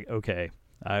just, I was like, okay,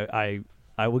 I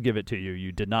will give it to you.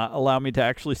 You did not allow me to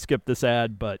actually skip this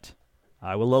ad, but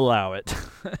I will allow it.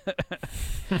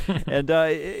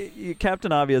 And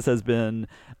Captain Obvious has been,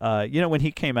 when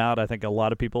he came out, I think a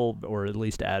lot of people, or at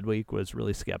least Adweek, was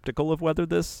really skeptical of whether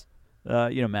this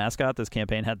mascot, this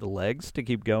campaign had the legs to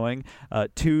keep going.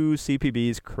 To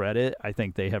CPB's credit, I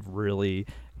think they have really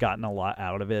gotten a lot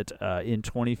out of it. In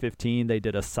 2015, they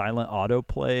did a silent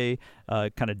autoplay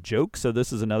kind of joke. So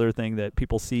this is another thing that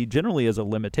people see generally as a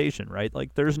limitation, right?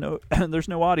 Like there's no there's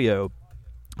no audio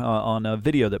on a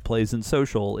video that plays in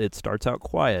social. It starts out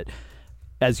quiet.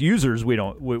 As users, we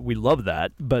love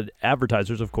that, but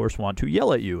advertisers, of course, want to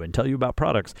yell at you and tell you about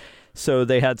products. So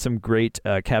they had some great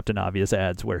Captain Obvious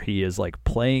ads where he is like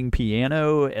playing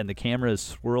piano and the camera is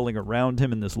swirling around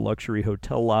him in this luxury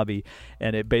hotel lobby,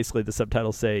 and it basically the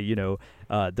subtitles say,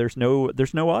 there's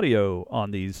no audio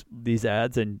on these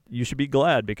ads, and you should be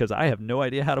glad because I have no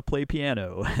idea how to play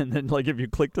piano. And then like if you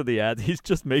click to the ads, he's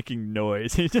just making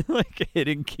noise. He's just like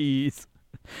hitting keys.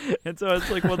 And so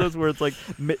it's like one of those where it's like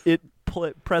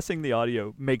pressing the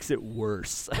audio makes it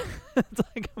worse. It's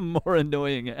like a more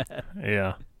annoying ad.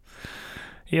 Yeah.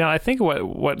 I think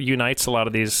what unites a lot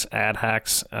of these ad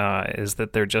hacks is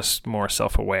that they're just more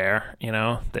self-aware,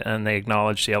 and they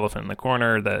acknowledge the elephant in the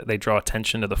corner, that they draw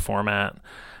attention to the format.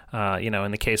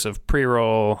 In the case of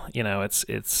pre-roll,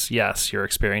 it's yes, your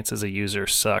experience as a user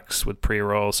sucks with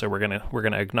pre-roll, so we're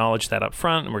gonna acknowledge that up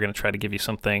front, and we're gonna try to give you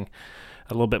something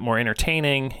a little bit more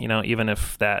entertaining, even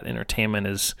if that entertainment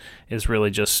is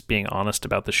really just being honest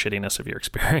about the shittiness of your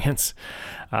experience.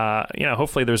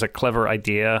 Hopefully there's a clever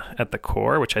idea at the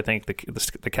core, which I think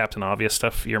the Captain Obvious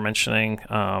stuff you're mentioning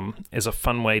is a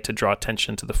fun way to draw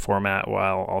attention to the format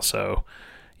while also,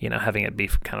 having it be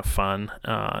kind of fun.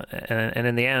 And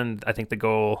in the end, I think the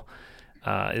goal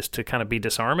is to kind of be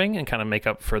disarming and kind of make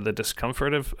up for the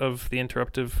discomfort of the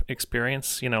interruptive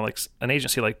experience. Like an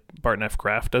agency like Barton F.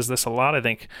 Graff does this a lot. I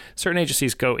think certain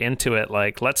agencies go into it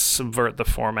like, let's subvert the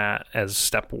format as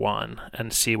step one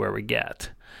and see where we get.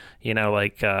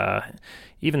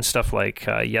 Even stuff like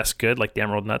Yes Good, like the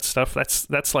Emerald Nuts stuff,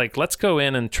 that's like, let's go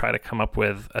in and try to come up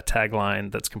with a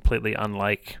tagline that's completely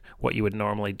unlike what you would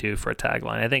normally do for a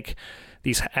tagline. I think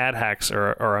these ad hacks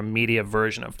are a media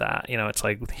version of that. It's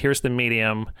like, here's the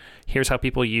medium, here's how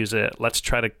people use it. Let's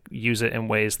try to use it in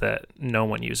ways that no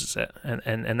one uses it.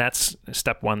 And that's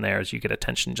step one there, is you get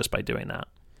attention just by doing that.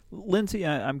 Lindsay,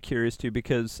 I'm curious too,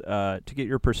 because to get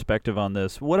your perspective on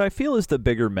this, what I feel is the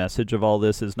bigger message of all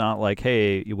this is not like,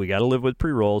 hey, we got to live with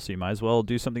pre-roll, so you might as well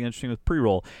do something interesting with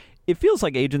pre-roll. It feels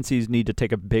like agencies need to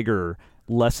take a bigger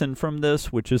lesson from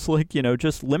this, which is like,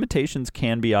 just limitations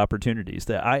can be opportunities.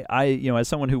 That I as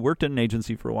someone who worked in an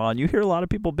agency for a while, and you hear a lot of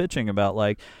people bitching about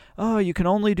like, oh, you can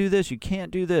only do this, you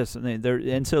can't do this,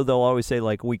 and so they'll always say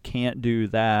like, we can't do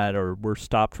that, or we're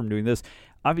stopped from doing this.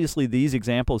 Obviously, these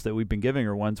examples that we've been giving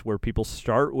are ones where people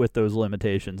start with those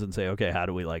limitations and say, okay, how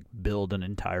do we like build an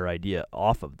entire idea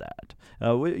off of that?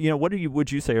 What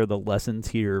would you say are the lessons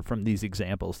here from these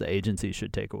examples that agencies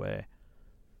should take away?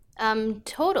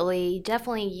 Totally.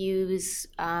 Definitely use,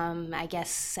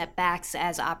 setbacks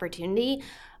as opportunity.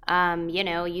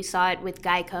 You saw it with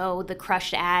Geico, the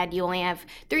crushed ad. You only have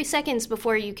 3 seconds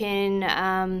before you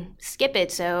can skip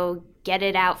it, so get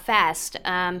it out fast.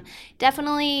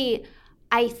 Definitely,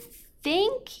 I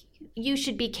think you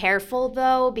should be careful,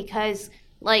 though, because,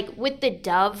 like, with the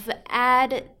Dove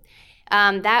ad,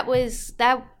 that was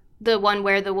the one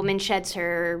where the woman sheds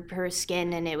her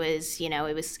skin, and it was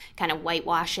kind of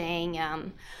whitewashing,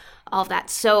 all of that.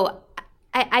 So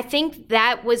I think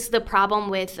that was the problem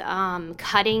with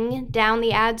cutting down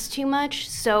the ads too much.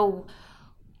 So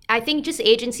I think just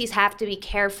agencies have to be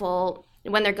careful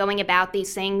when they're going about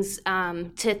these things,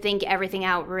 to think everything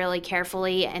out really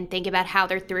carefully and think about how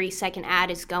their 30-second ad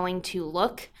is going to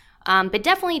look. But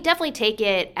definitely take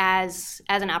it as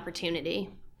an opportunity.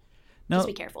 Now, just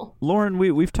be careful. Lauren,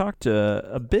 we've talked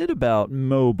a bit about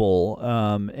mobile,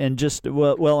 and just,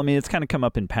 it's kind of come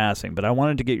up in passing, but I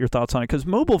wanted to get your thoughts on it, because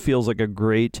mobile feels like a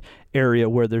great area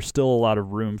where there's still a lot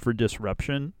of room for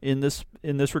disruption in this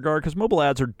regard, because mobile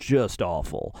ads are just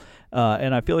awful.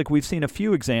 And I feel like we've seen a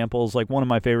few examples. Like one of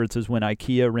my favorites is when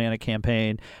IKEA ran a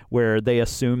campaign where they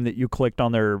assumed that you clicked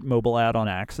on their mobile ad on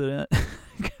accident.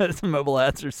 Because mobile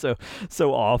ads are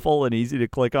so awful and easy to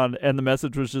click on, and the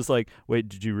message was just like, wait,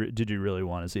 did you really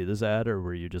want to see this ad, or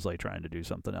were you just like trying to do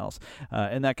something else?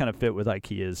 And that kind of fit with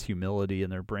IKEA's humility in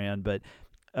their brand. But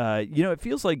it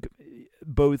feels like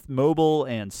both mobile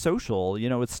and social, with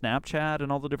Snapchat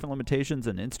and all the different limitations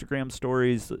and Instagram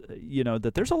stories,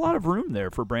 that there's a lot of room there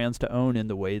for brands to own in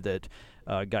the way that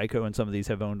Geico and some of these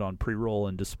have owned on pre-roll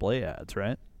and display ads,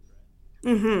 right?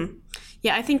 Mm-hmm.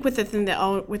 Yeah, I think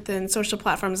within social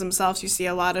platforms themselves, you see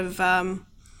a lot of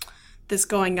this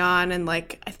going on, and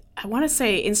like I want to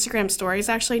say Instagram Stories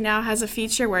actually now has a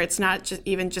feature where it's not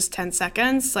just 10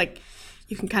 seconds. Like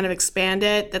you can kind of expand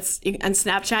it. On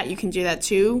Snapchat, you can do that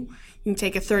too. You can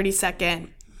take a 30-second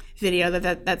video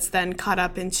that's then cut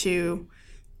up into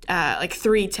like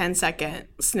 3 10-second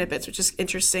snippets, which is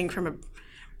interesting from a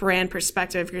brand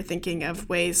perspective. If you're thinking of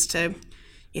ways to,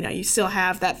 you still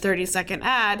have that 30-second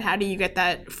ad. How do you get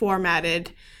that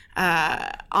formatted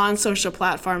on social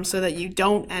platforms so that you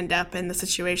don't end up in the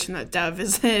situation that Dove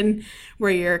is in,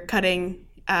 where you're cutting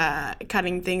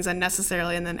things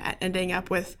unnecessarily and then ending up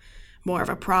with more of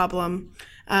a problem.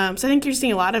 So I think you're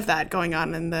seeing a lot of that going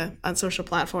on on social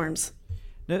platforms.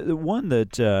 The one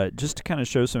that just to kind of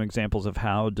show some examples of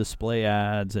how display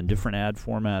ads and different ad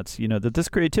formats, that this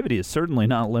creativity is certainly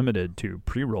not limited to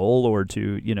pre-roll or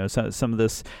to, some of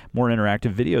this more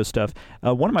interactive video stuff.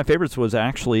 One of my favorites was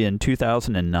actually in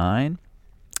 2009.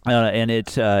 And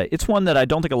it's one that I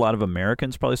don't think a lot of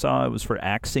Americans probably saw. It was for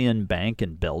Axion Bank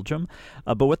in Belgium.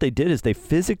 But what they did is they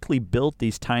physically built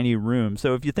these tiny rooms.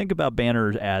 So if you think about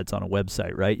banner ads on a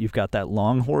website, right, you've got that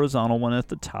long horizontal one at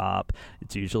the top.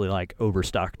 It's usually like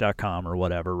Overstock.com or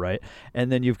whatever, right?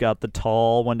 And then you've got the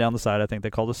tall one down the side, I think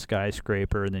they call the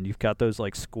skyscraper. And then you've got those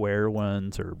like square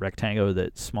ones or rectangular,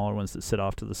 that smaller ones that sit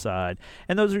off to the side.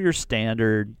 And those are your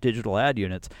standard digital ad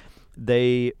units.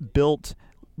 They built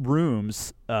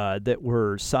rooms that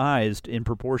were sized in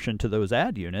proportion to those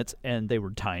ad units, and they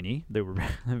were tiny. They were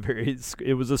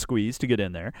it was a squeeze to get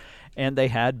in there, and they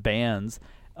had bands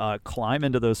climb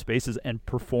into those spaces and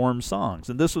perform songs.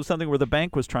 And this was something where the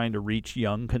bank was trying to reach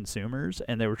young consumers,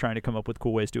 and they were trying to come up with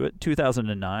cool ways to do it.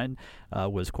 2009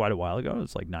 was quite a while ago. It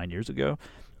was like 9 years ago.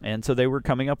 And so they were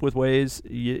coming up with ways,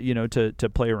 to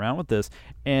play around with this.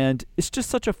 And it's just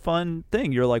such a fun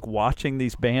thing. You're like watching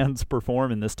these bands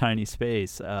perform in this tiny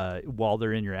space while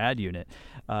they're in your ad unit.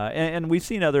 And we've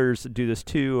seen others do this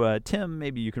too. Tim,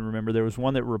 maybe you can remember, there was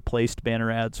one that replaced banner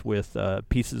ads with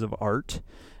pieces of art,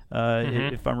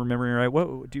 if I'm remembering right.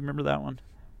 Do you remember that one?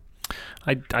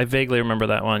 I vaguely remember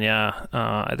that one, yeah.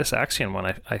 This Axion one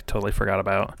I totally forgot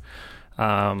about.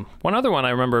 One other one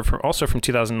I remember also from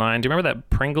 2009. Do you remember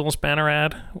that Pringles banner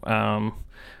ad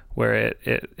where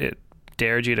it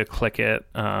dared you to click it,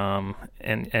 and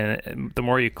the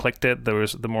more you clicked it,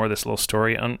 the more this little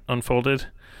story unfolded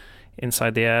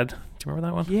inside the ad? Do you remember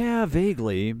that one? Yeah,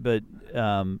 vaguely. But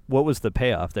what was the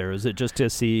payoff there? Was it just to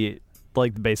see,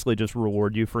 like, basically just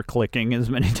reward you for clicking as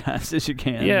many times as you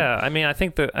can? Yeah, I mean, I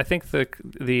think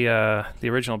the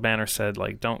original banner said,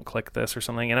 like, don't click this or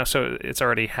something, so it's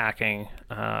already hacking,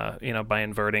 by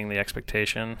inverting the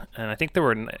expectation. And I think there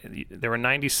were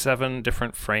 97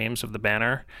 different frames of the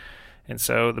banner. And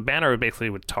so the banner basically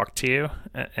would talk to you,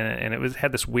 and it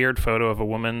had this weird photo of a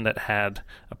woman that had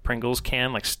a Pringles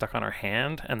can like stuck on her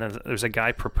hand, and then there's a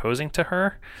guy proposing to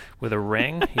her with a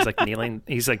ring. He's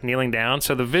like kneeling down.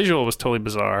 So the visual was totally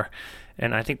bizarre,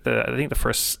 and I think the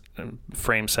first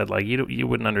frame said, like, you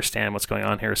wouldn't understand what's going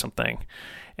on here or something,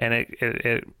 and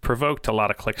it provoked a lot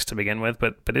of clicks to begin with,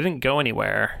 but it didn't go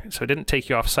anywhere, so it didn't take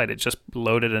you off site. It just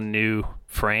loaded a new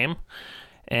frame.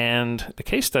 And the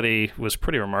case study was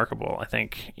pretty remarkable. I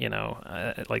think,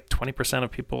 like 20%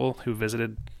 of people who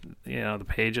visited, the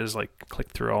pages, like,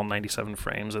 clicked through all 97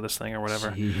 frames of this thing or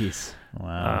whatever. Jeez.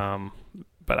 Wow.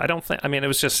 But it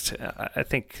was just, I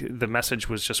think the message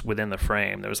was just within the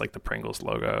frame. There was like the Pringles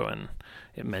logo, and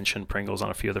it mentioned Pringles on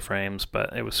a few of the frames,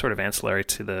 but it was sort of ancillary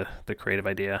to the creative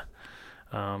idea.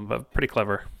 But pretty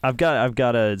clever. I've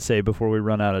got to say before we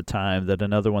run out of time that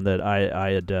another one that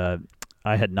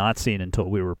I had not seen until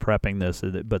we were prepping this,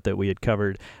 but that we had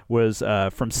covered, was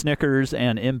from Snickers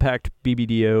and Impact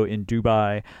BBDO in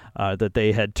Dubai, that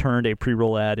they had turned a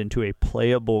pre-roll ad into a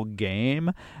playable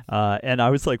game. And I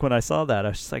was like, when I saw that, I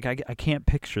was just like, I can't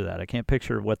picture that. I can't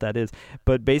picture what that is.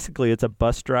 But basically, it's a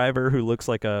bus driver who looks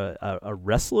like a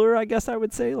wrestler, I guess I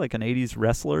would say, like an 80s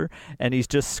wrestler. And he's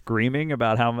just screaming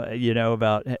about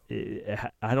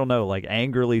like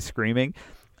angrily screaming.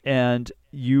 And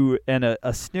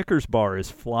a Snickers bar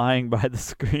is flying by the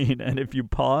screen, and if you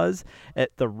pause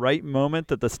at the right moment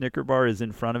that the Snicker bar is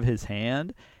in front of his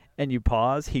hand, and you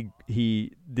pause,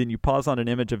 then you pause on an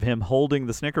image of him holding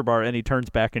the Snicker bar, and he turns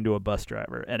back into a bus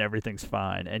driver, and everything's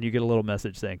fine, and you get a little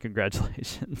message saying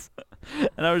congratulations.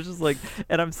 And I was just like,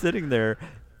 and I'm sitting there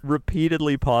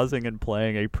repeatedly pausing and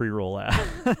playing a pre-roll ad.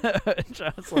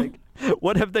 I was like,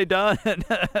 what have they done?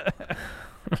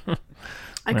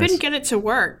 I couldn't get it to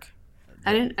work.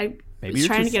 I was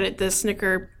trying to get the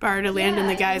Snicker bar to land in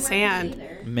the guy's hand.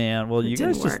 Man, well, you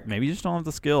guys maybe you just don't have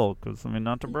the skill, because,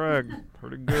 not to brag,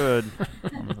 pretty good.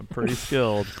 I'm pretty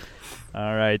skilled.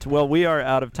 All right. Well, we are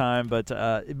out of time, but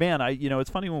man, it's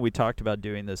funny when we talked about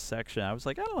doing this section. I was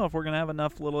like, I don't know if we're gonna have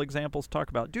enough little examples to talk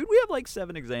about. Dude, we have like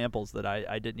 7 examples that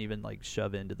I didn't even like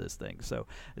shove into this thing. So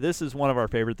this is one of our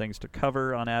favorite things to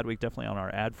cover on Adweek. Definitely on our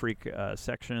Ad Freak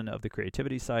section of the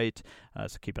creativity site.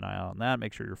 So keep an eye out on that.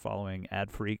 Make sure you're following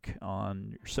Ad Freak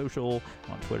on your social,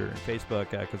 on Twitter and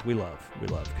Facebook, because we love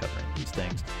covering these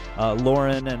things.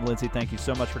 Lauren and Lindsay, thank you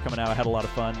so much for coming out. I had a lot of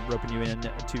fun roping you in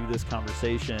to this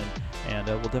conversation. And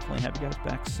we'll definitely have you guys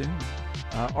back soon.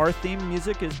 Our theme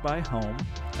music is by Home.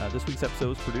 This week's episode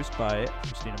was produced by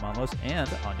Christina Monlos and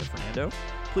Anya Fernando.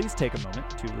 Please take a moment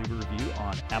to leave a review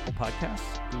on Apple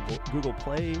Podcasts, Google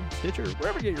Play, Stitcher,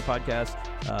 wherever you get your podcasts.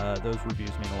 Those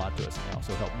reviews mean a lot to us, and they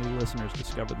also help new listeners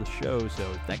discover the show. So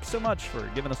thanks so much for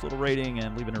giving us a little rating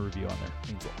and leaving a review on there. It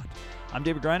means a lot. I'm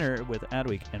David Greiner with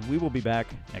Adweek, and we will be back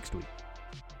next week.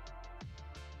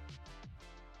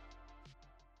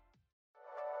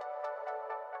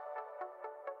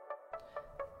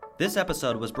 This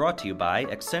episode was brought to you by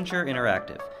Accenture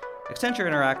Interactive. Accenture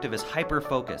Interactive is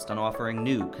hyper-focused on offering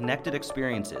new, connected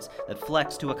experiences that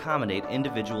flex to accommodate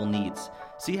individual needs.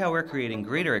 See how we're creating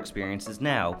greater experiences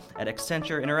now at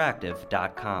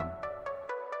accentureinteractive.com.